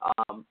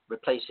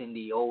 replacing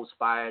the old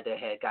spire that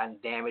had gotten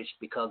damaged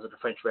because of the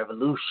French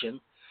Revolution.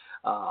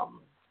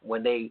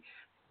 When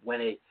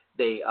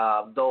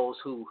those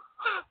who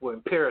were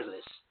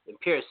empiricists,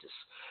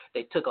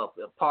 they took up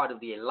a part of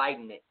the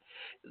Enlightenment.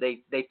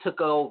 They took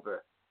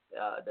over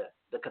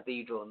the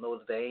Cathedral of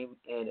Notre Dame,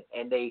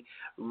 and they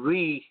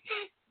reclaimed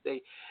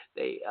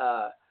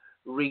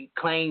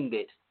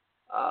it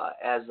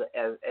as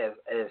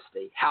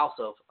the house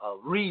of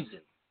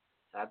reason.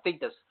 I think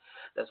that's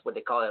what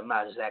they call it. I'm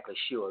not exactly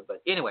sure,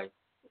 but anyway,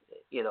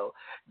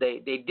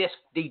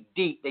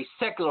 they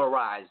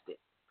secularized it,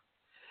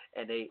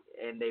 and they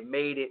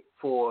made it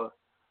for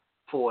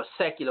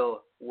secular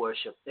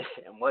worship,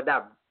 and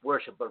not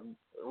worship, but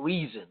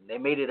reason. They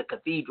made it a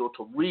cathedral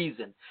to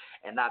reason,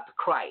 and not to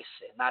Christ,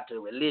 and not to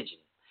religion.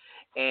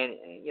 And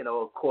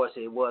of course,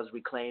 it was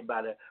reclaimed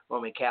by the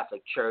Roman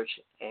Catholic Church,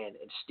 and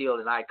it's still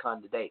an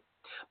icon today.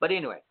 But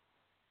anyway,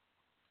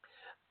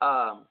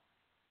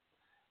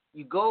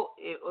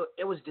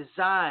 it was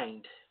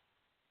designed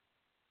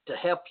to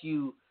help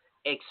you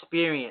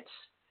experience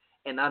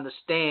and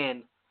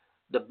understand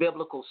the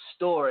biblical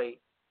story,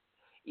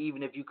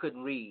 even if you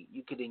couldn't read.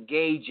 You could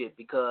engage it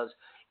because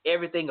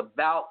everything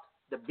about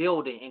the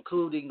building,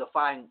 including the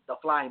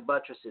flying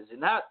buttresses, and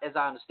not, as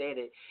I understand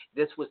it,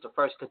 this was the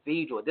first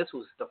cathedral. This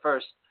was the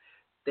first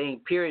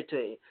thing, period,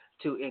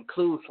 to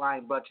include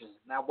flying buttresses.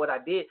 Now, what I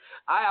did,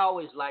 I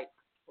always liked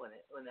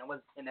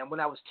when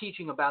I was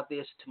teaching about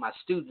this to my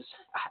students,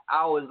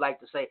 I always like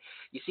to say,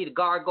 you see the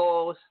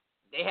gargoyles,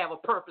 they have a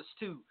purpose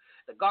too.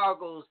 The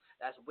gargoyles,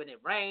 that's when it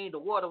rained, the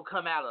water will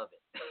come out of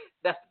it.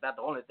 That's about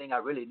the only thing I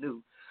really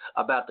knew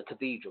about the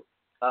cathedral.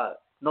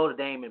 Notre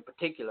Dame in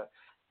particular,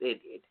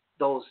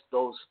 those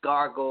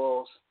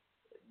gargoyles,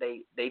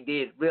 they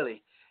did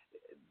really,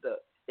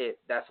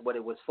 that's what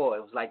it was for.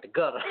 It was like the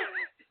gutter.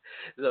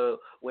 So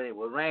when it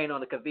would rain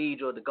on the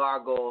cathedral, the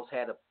gargoyles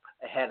had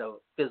a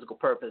physical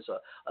purpose of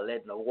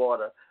letting the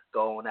water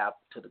go on out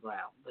to the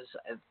ground.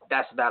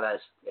 That's about as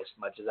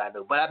much as I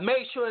knew. But I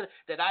made sure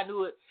that I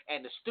knew it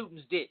and the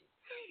students didn't.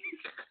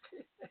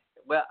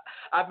 Well,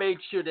 I made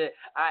sure that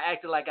I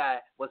acted like I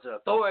was an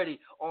authority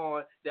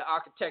on the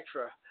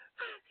architecture.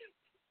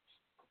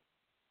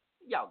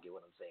 Y'all get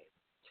what I'm saying.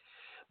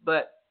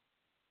 But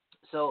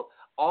so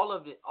all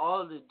of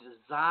the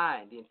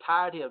design, the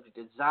entirety of the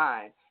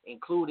design,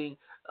 including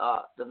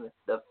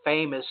the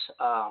famous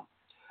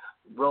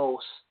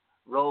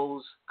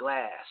rose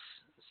glass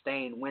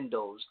stained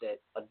windows that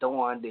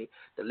adorn the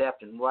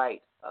left and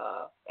right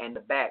and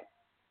the back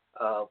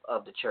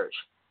of the church.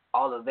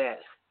 All of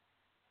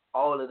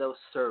those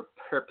serve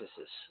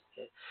purposes,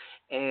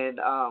 and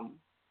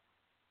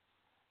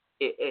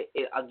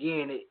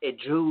it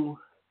drew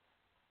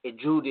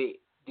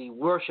the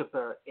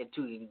worshiper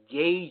into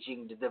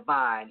engaging the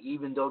divine,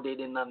 even though they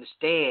didn't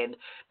understand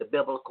the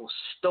biblical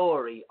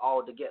story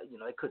altogether.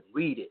 They couldn't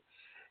read it.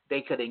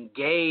 They could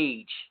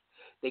engage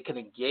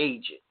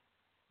it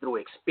through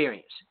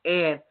experience.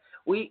 And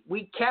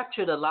we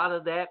captured a lot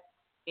of that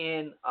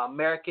in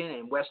American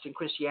and Western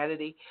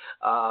Christianity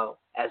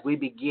as we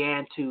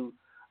began to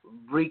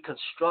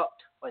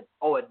reconstruct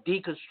or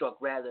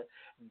deconstruct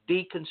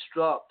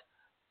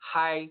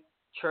high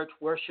church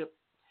worship,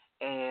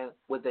 and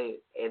with the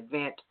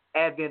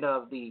advent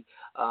of the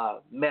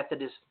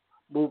Methodist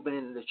movement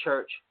in the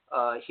church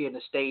here in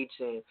the States,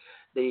 and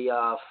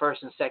the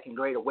first and second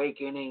Great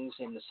Awakenings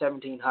in the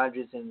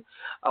 1700s, and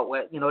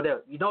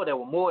there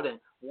were more than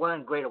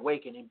one Great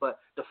Awakening, but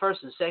the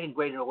first and second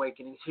Great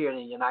Awakenings here in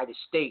the United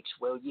States,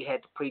 where you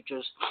had the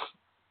preachers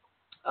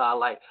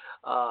like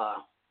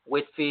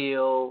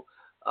Whitfield,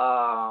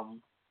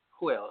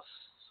 who else?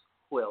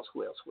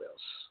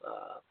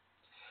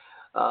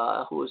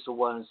 Who is the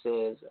one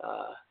who says,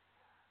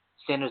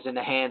 sinners in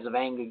the hands of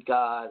angry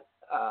God?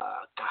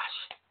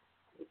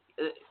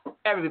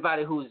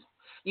 Everybody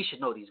you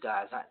should know these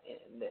guys.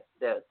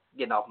 They're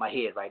getting off my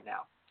head right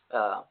now.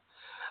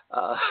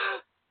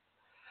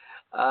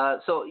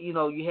 So you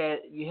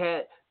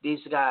had these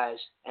guys,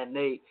 and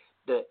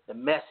the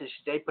message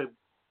they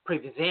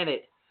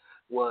presented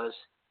was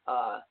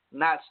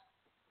not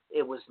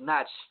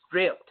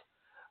stripped,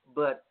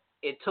 but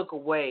it took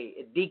away,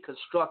 it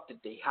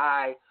deconstructed the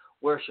high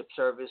worship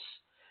service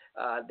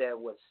that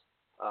was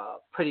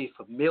pretty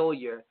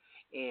familiar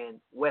in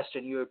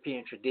Western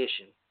European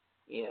tradition,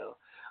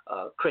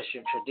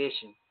 Christian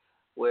tradition,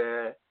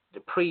 where the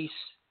priest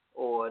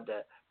or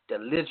the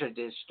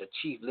liturgist, the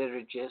chief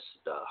liturgist,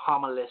 the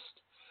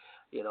homilist,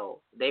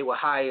 they were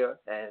higher,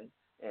 and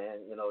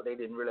they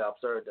didn't really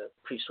observe the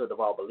priesthood of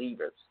all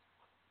believers.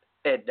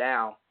 And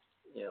down,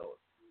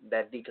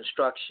 that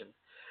deconstruction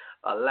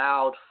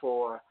allowed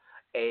for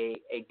a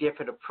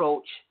different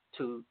approach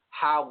to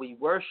how we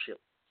worship,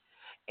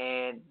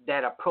 and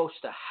that approach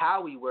to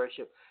how we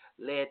worship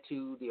led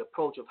to the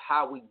approach of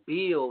how we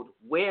build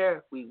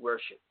where we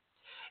worship,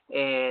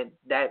 and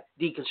that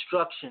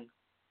deconstruction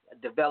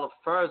developed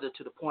further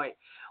to the point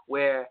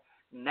where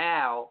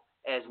now,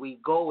 as we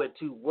go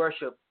into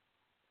worship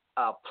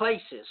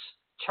places,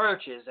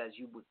 churches, as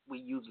we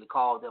usually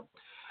call them,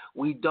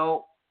 we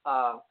do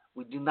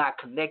not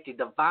connect the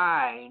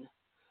divine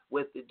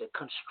with the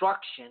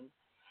construction,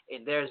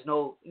 and there's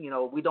no,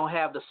 we don't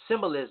have the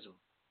symbolism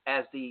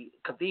as the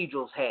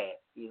cathedrals had.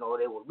 They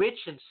were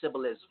rich in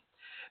symbolism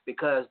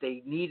because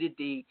they needed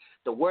the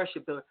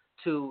worshiper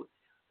to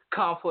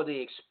come for the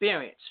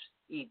experience,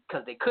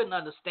 because they couldn't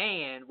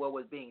understand what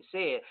was being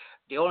said.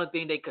 The only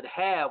thing they could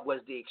have was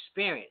the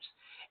experience.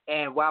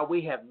 And while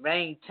we have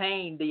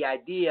maintained the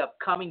idea of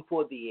coming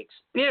for the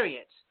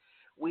experience,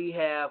 we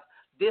have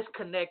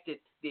disconnected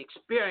the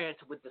experience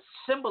with the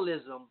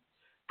symbolism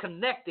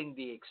connecting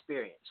the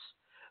experience.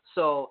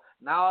 So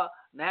now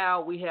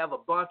we have a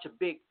bunch of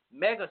big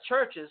mega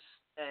churches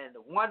and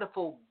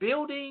wonderful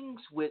buildings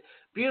with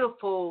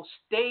beautiful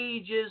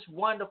stages,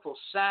 wonderful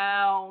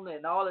sound,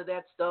 and all of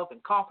that stuff,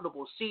 and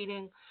comfortable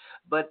seating,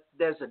 but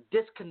there's a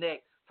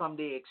disconnect from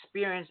the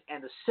experience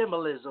and the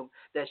symbolism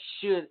that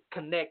should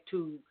connect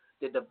to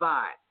the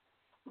divine.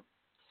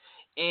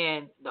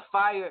 And the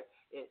fire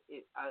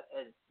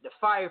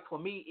for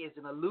me is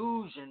an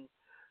allusion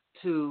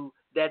to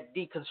that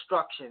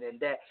deconstruction and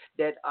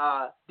that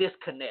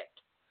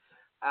disconnect.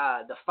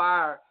 The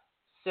fire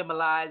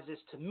symbolizes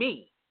to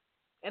me,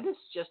 and this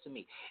is just to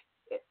me,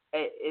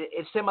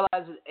 it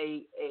symbolizes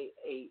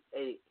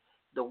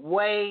the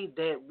way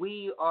that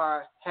we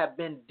have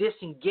been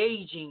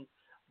disengaging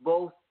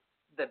both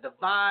the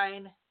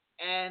divine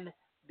and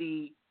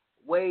the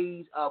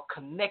ways of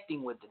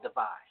connecting with the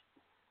divine.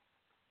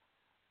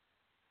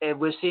 And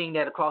we're seeing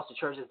that across the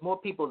church. As more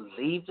people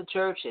leave the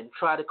church and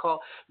try to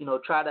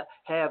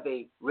have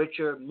a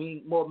richer,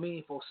 more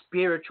meaningful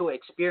spiritual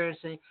experience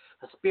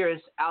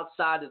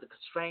outside of the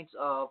constraints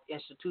of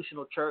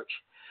institutional church,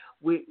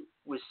 we're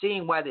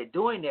seeing why they're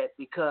doing that,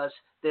 because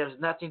there's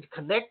nothing to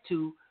connect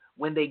to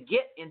when they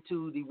get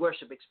into the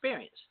worship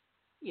experience.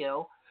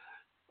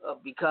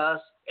 Because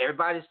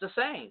everybody's the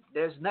same.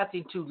 There's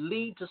nothing to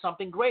lead to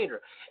something greater.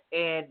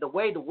 And the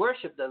way the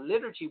worship, the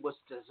liturgy was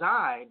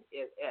designed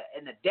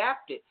and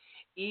adapted,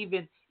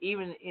 even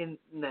in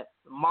the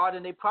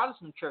modern-day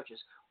Protestant churches,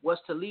 was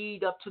to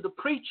lead up to the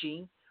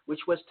preaching, which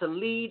was to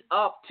lead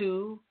up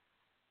to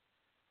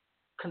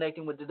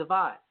connecting with the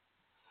divine.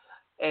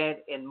 And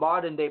in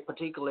modern-day,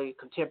 particularly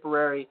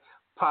contemporary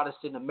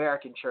Protestant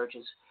American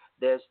churches,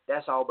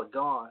 that's all but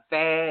gone.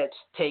 Fads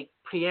take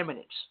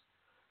preeminence.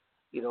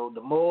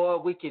 The more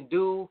we can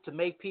do to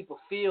make people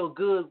feel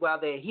good while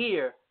they're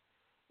here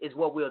is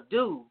what we'll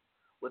do,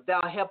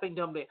 without helping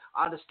them to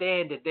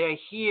understand that they're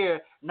here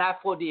not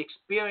for the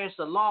experience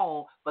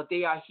alone, but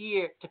they are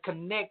here to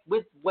connect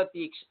with what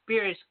the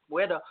experience,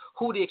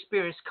 who the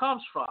experience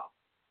comes from.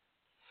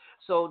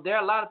 So there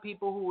are a lot of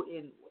people who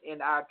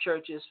in our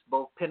churches,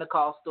 both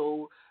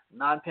Pentecostal,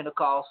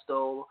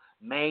 non-Pentecostal,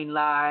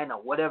 mainline,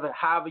 or whatever,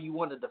 however you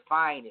want to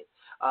define it.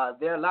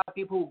 There are a lot of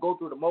people who go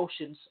through the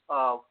motions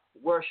of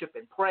worship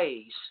and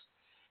praise,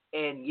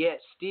 and yet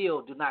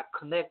still do not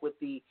connect with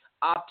the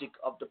object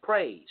of the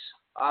praise,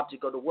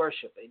 object of the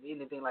worship, and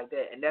anything like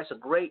that. And that's a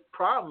great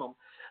problem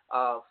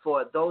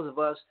for those of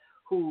us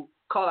who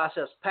call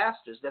ourselves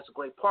pastors. That's a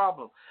great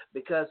problem,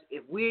 because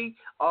if we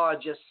are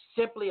just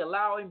simply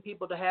allowing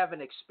people to have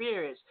an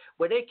experience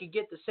where they can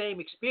get the same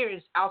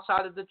experience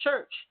outside of the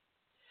church,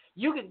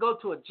 you can go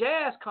to a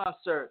jazz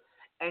concert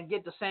and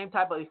get the same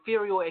type of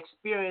ethereal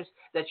experience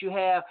that you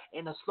have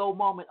in a slow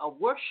moment of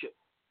worship.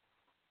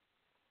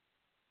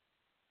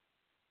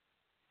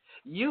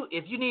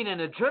 If you need an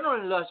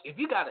adrenaline rush, if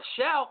you got to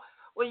shout,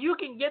 well, you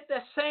can get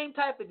that same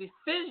type of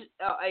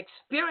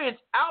experience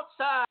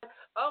outside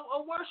of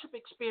a worship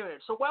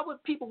experience. So why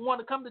would people want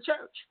to come to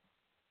church?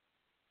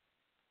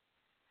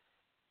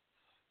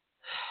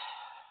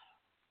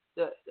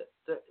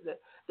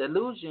 The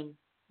illusion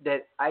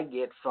that I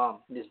get from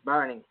this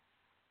burning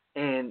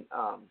and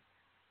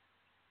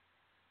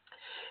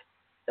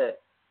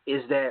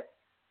is that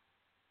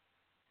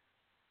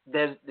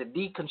there's the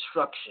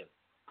deconstruction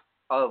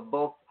of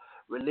both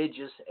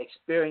religious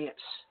experience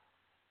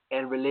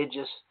and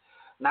religious,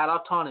 not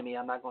autonomy,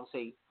 I'm not going to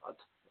say,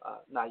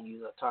 not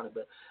use autonomy,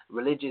 but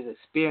religious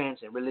experience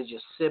and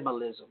religious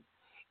symbolism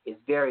is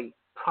very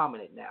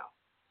prominent now.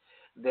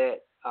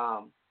 That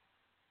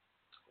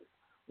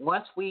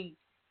once we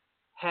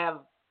have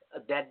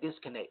that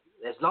disconnect,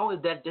 as long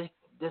as that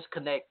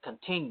disconnect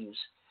continues,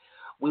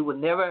 we will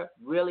never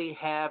really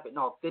have an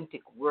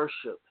authentic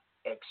worship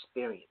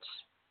experience.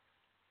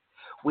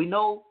 We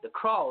know the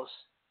cross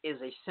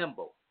is a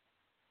symbol.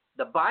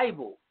 The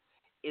Bible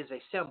is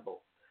a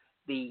symbol.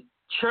 The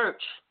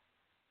church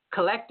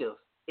collective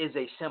is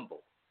a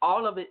symbol.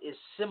 All of it is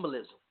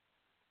symbolism.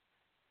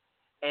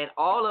 And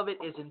all of it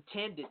is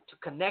intended to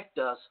connect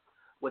us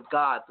with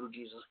God through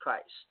Jesus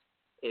Christ,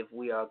 if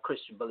we are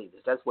Christian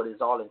believers. That's what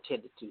it's all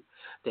intended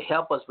to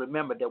help us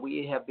remember that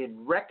we have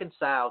been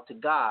reconciled to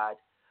God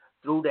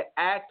through the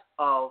act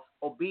of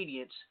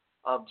obedience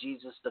of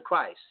Jesus the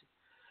Christ.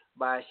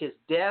 By his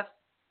death,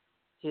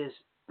 his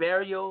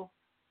burial,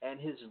 and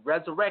his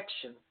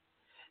resurrection,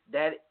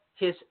 that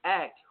his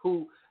act,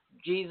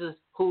 Jesus,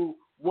 who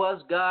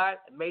was God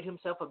and made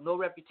himself of no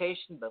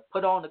reputation, but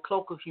put on the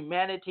cloak of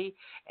humanity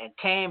and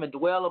came and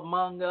dwelt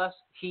among us.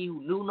 He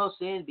who knew no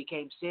sin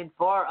became sin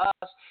for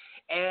us,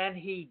 and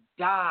he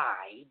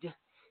died.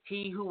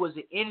 He who was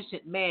an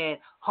innocent man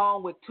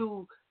hung with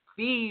two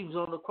thieves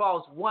on the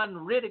cross.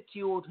 One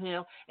ridiculed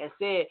him and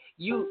said,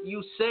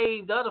 you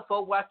saved other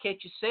folk, why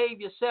can't you save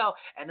yourself?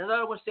 And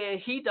another one said,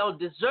 he don't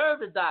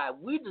deserve to die.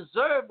 We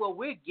deserve what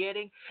we're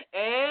getting.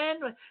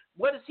 And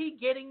what is he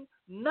getting?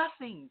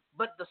 Nothing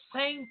but the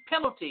same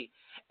penalty.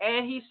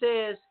 And he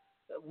says,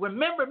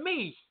 remember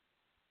me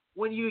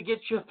when you get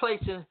your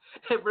place in,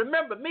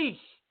 remember me.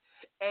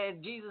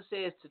 And Jesus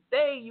says,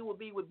 today you will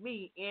be with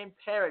me in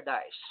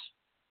paradise.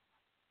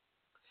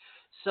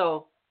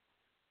 So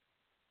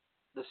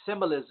the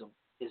symbolism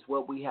is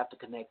what we have to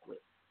connect with.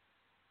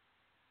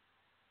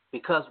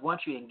 Because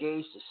once you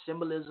engage the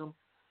symbolism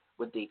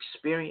with the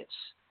experience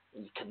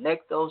and you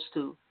connect those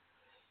two,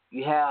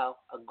 you have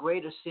a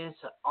greater sense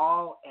of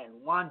awe and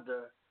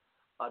wonder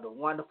of the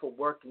wonderful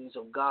workings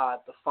of God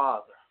the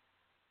Father.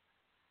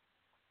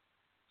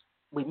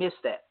 We miss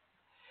that.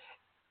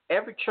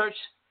 Every church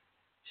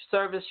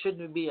Service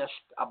shouldn't be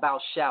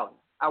about shouting.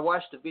 I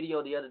watched the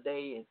video the other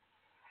day,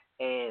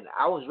 and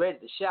I was ready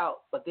to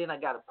shout, but then I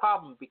got a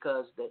problem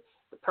because the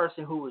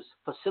person who was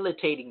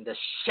facilitating the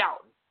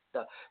shouting,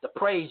 the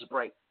praise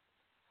break,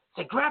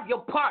 said, grab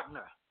your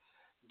partner.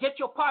 Get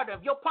your partner.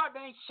 If your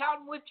partner ain't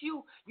shouting with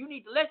you, you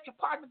need to let your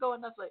partner go.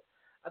 And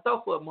I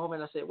thought for a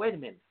moment, I said, wait a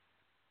minute.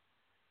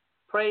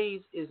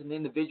 Praise is an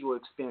individual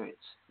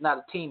experience, not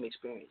a team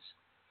experience.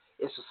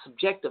 It's a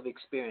subjective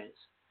experience.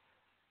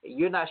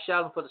 You're not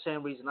shouting for the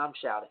same reason I'm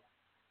shouting.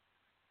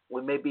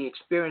 We may be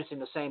experiencing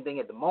the same thing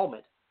at the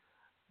moment,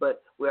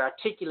 but we're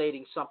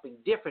articulating something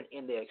different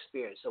in their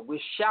experience. So we're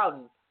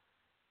shouting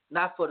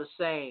not for the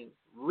same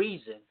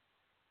reason,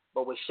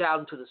 but we're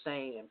shouting to the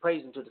same and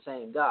praising to the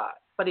same God.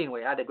 But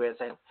anyway, I digress.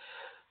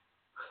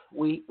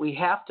 We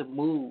have to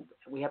move.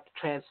 We have to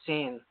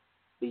transcend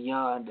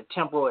beyond the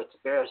temporal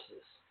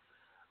experiences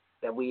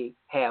that we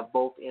have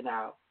both in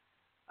our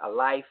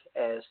life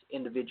as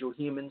individual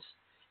humans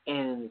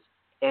and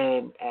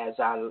as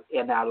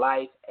in our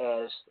life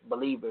as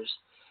believers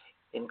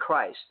in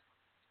Christ.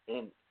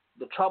 And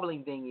the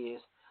troubling thing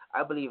is,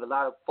 I believe a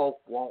lot of folk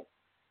won't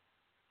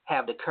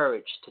have the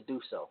courage to do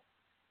so.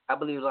 I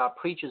believe a lot of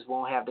preachers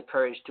won't have the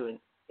courage to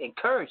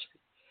encourage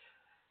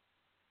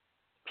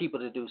people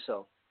to do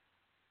so.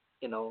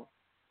 You know,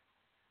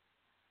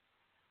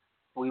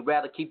 we'd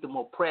rather keep them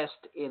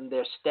oppressed in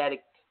their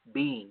static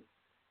being.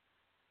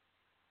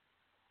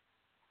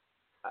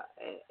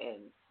 And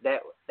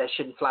that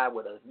shouldn't fly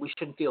with us. We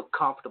shouldn't feel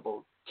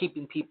comfortable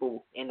keeping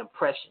people in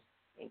oppression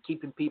and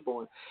keeping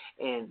people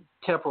in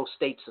temporal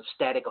states of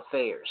static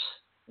affairs.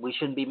 We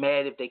shouldn't be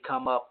mad if they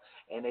come up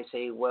and they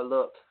say, well,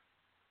 look,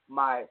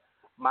 my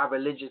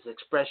religious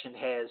expression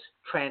has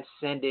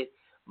transcended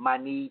my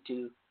need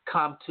to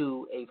come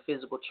to a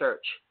physical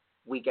church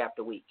week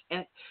after week.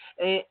 And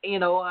you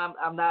know,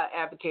 I'm not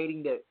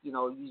advocating that, you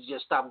know, you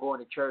just stop going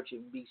to church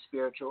and be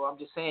spiritual. I'm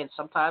just saying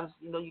sometimes,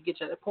 you know, you get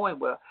to that point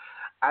where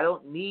I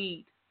don't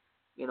need,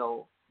 you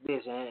know,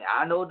 this. And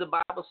I know the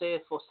Bible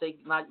says,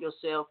 forsake not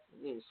yourself,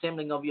 the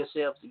assembling of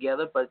yourselves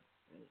together, but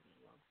you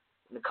know,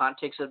 in the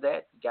context of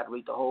that, you got to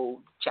read the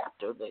whole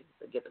chapter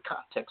to get the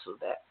context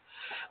of that.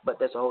 But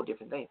that's a whole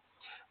different thing.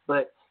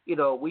 But, you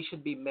know, we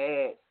should be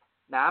mad.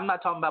 Now, I'm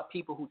not talking about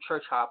people who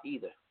church hop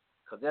either,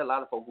 because there are a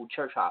lot of people who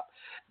church hop.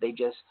 They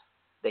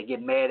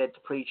get mad at the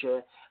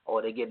preacher,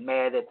 or they get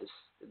mad at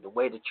the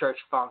way the church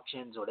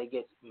functions, or they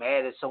get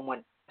mad at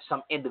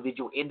some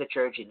individual in the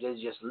church and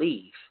just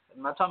leave.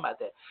 I'm not talking about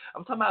that.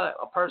 I'm talking about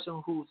a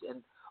person who's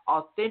an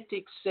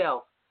authentic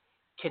self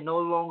can no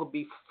longer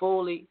be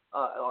fully,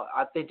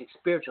 authentic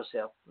spiritual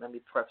self, let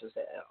me preface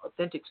that,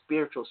 authentic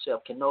spiritual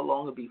self can no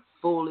longer be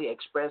fully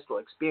expressed or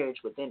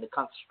experienced within the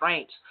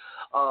constraints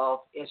of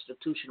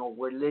institutional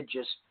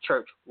religious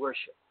church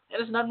worship. And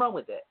there's nothing wrong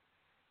with that.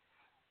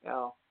 You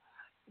know,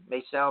 it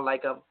may sound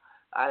like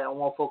I don't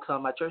want folk to come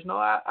to my church. No,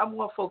 I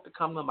want folk to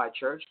come to my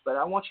church, but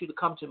I want you to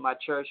come to my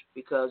church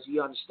because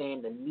you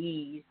understand the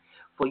need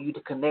for you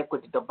to connect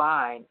with the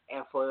divine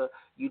and for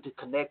you to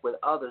connect with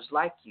others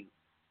like you.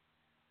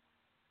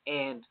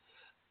 And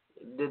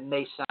it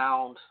may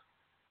sound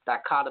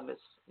dichotomous,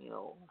 you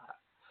know.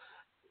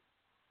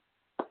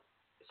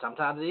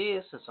 Sometimes it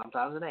is, and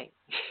sometimes it ain't.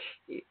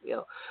 You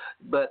know,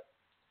 but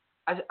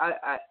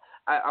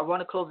I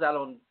want to close out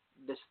on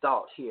this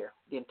thought here.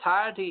 The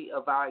entirety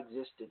of our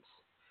existence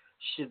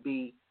should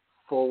be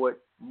forward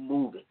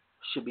moving,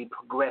 should be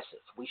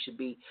progressive. We should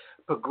be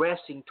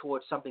progressing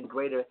towards something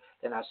greater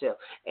than ourselves.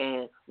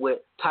 And with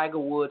Tiger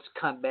Woods'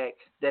 comeback,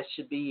 that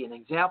should be an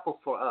example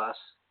for us.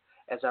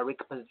 As I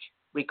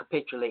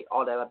recapitulate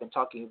all that I've been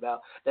talking about,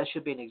 that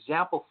should be an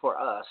example for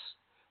us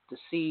to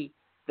see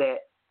that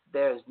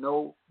there is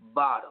no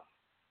bottom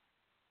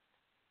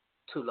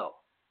too low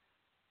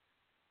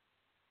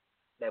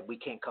that we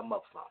can't come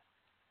up from.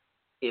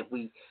 If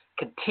we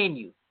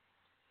continue,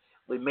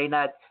 we may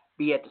not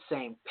be at the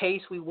same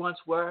pace we once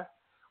were.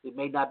 We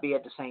may not be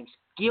at the same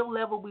skill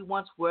level we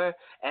once were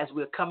as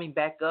we're coming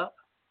back up.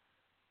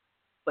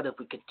 But if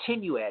we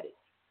continue at it,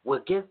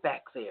 we'll get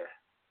back there.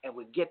 And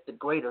we get the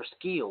greater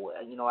skill.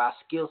 You know, our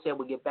skill set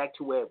will get back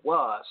to where it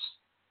was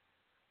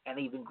and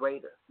even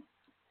greater.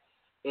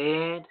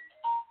 And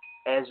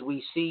as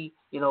we see,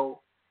 you know,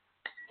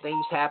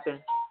 things happen,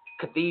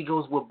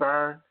 cathedrals will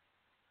burn,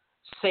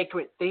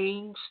 sacred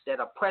things that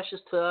are precious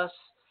to us,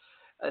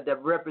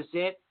 that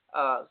represent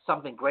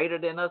something greater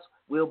than us,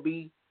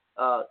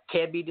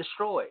 can be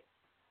destroyed.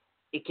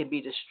 It can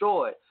be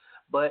destroyed.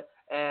 But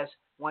as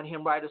one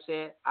hymn writer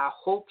said, our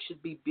hope should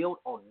be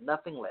built on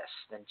nothing less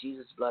than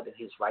Jesus' blood and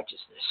his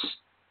righteousness.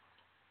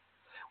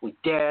 We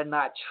dare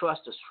not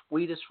trust the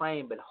sweetest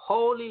frame, but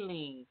wholly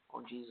lean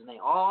on Jesus' name.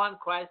 On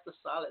Christ the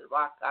solid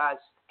rock I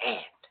stand.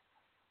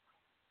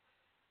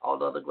 All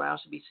the other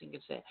ground should be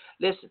sinking sand.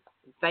 Listen,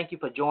 thank you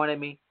for joining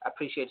me. I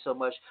appreciate it so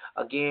much.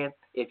 Again,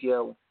 if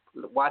you're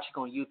watching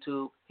on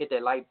YouTube, hit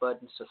that like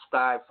button,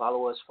 subscribe,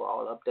 follow us for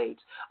all updates.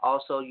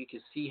 Also, you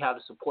can see how to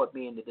support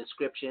me in the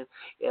description.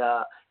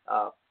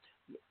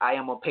 I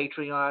am on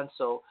Patreon,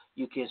 so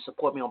you can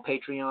support me on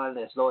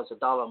Patreon as low as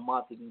 $1 a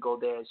month. You can go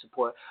there and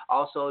support.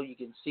 Also, you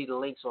can see the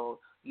links on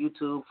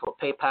YouTube for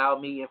PayPal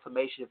me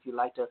information if you'd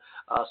like to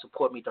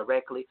support me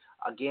directly.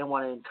 Again,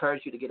 want to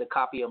encourage you to get a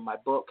copy of my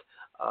book,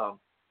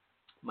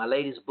 my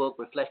latest book,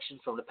 Reflections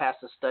from the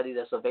Pastor's Study,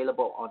 that's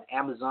available on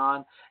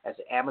Amazon as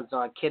an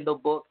Amazon Kindle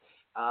book,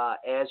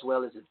 as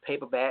well as in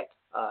paperback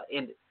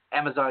in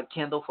Amazon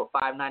Kindle for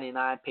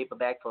 $5.99,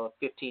 paperback for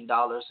 $15.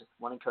 I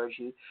want to encourage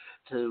you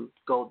to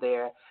go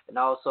there. And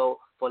also,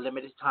 for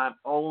limited time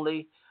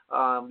only,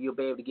 you'll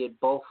be able to get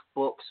both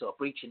books,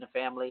 Breaching the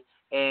Family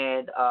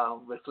and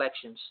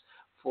Reflections,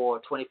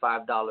 for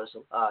 $25.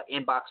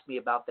 Inbox me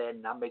about that,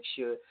 and I'll make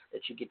sure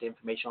that you get the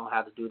information on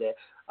how to do that.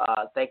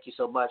 Thank you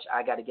so much.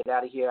 I got to get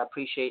out of here. I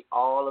appreciate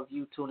all of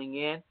you tuning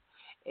in.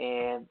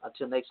 And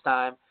until next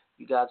time,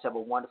 you guys have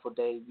a wonderful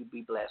day. You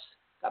be blessed.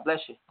 God bless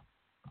you.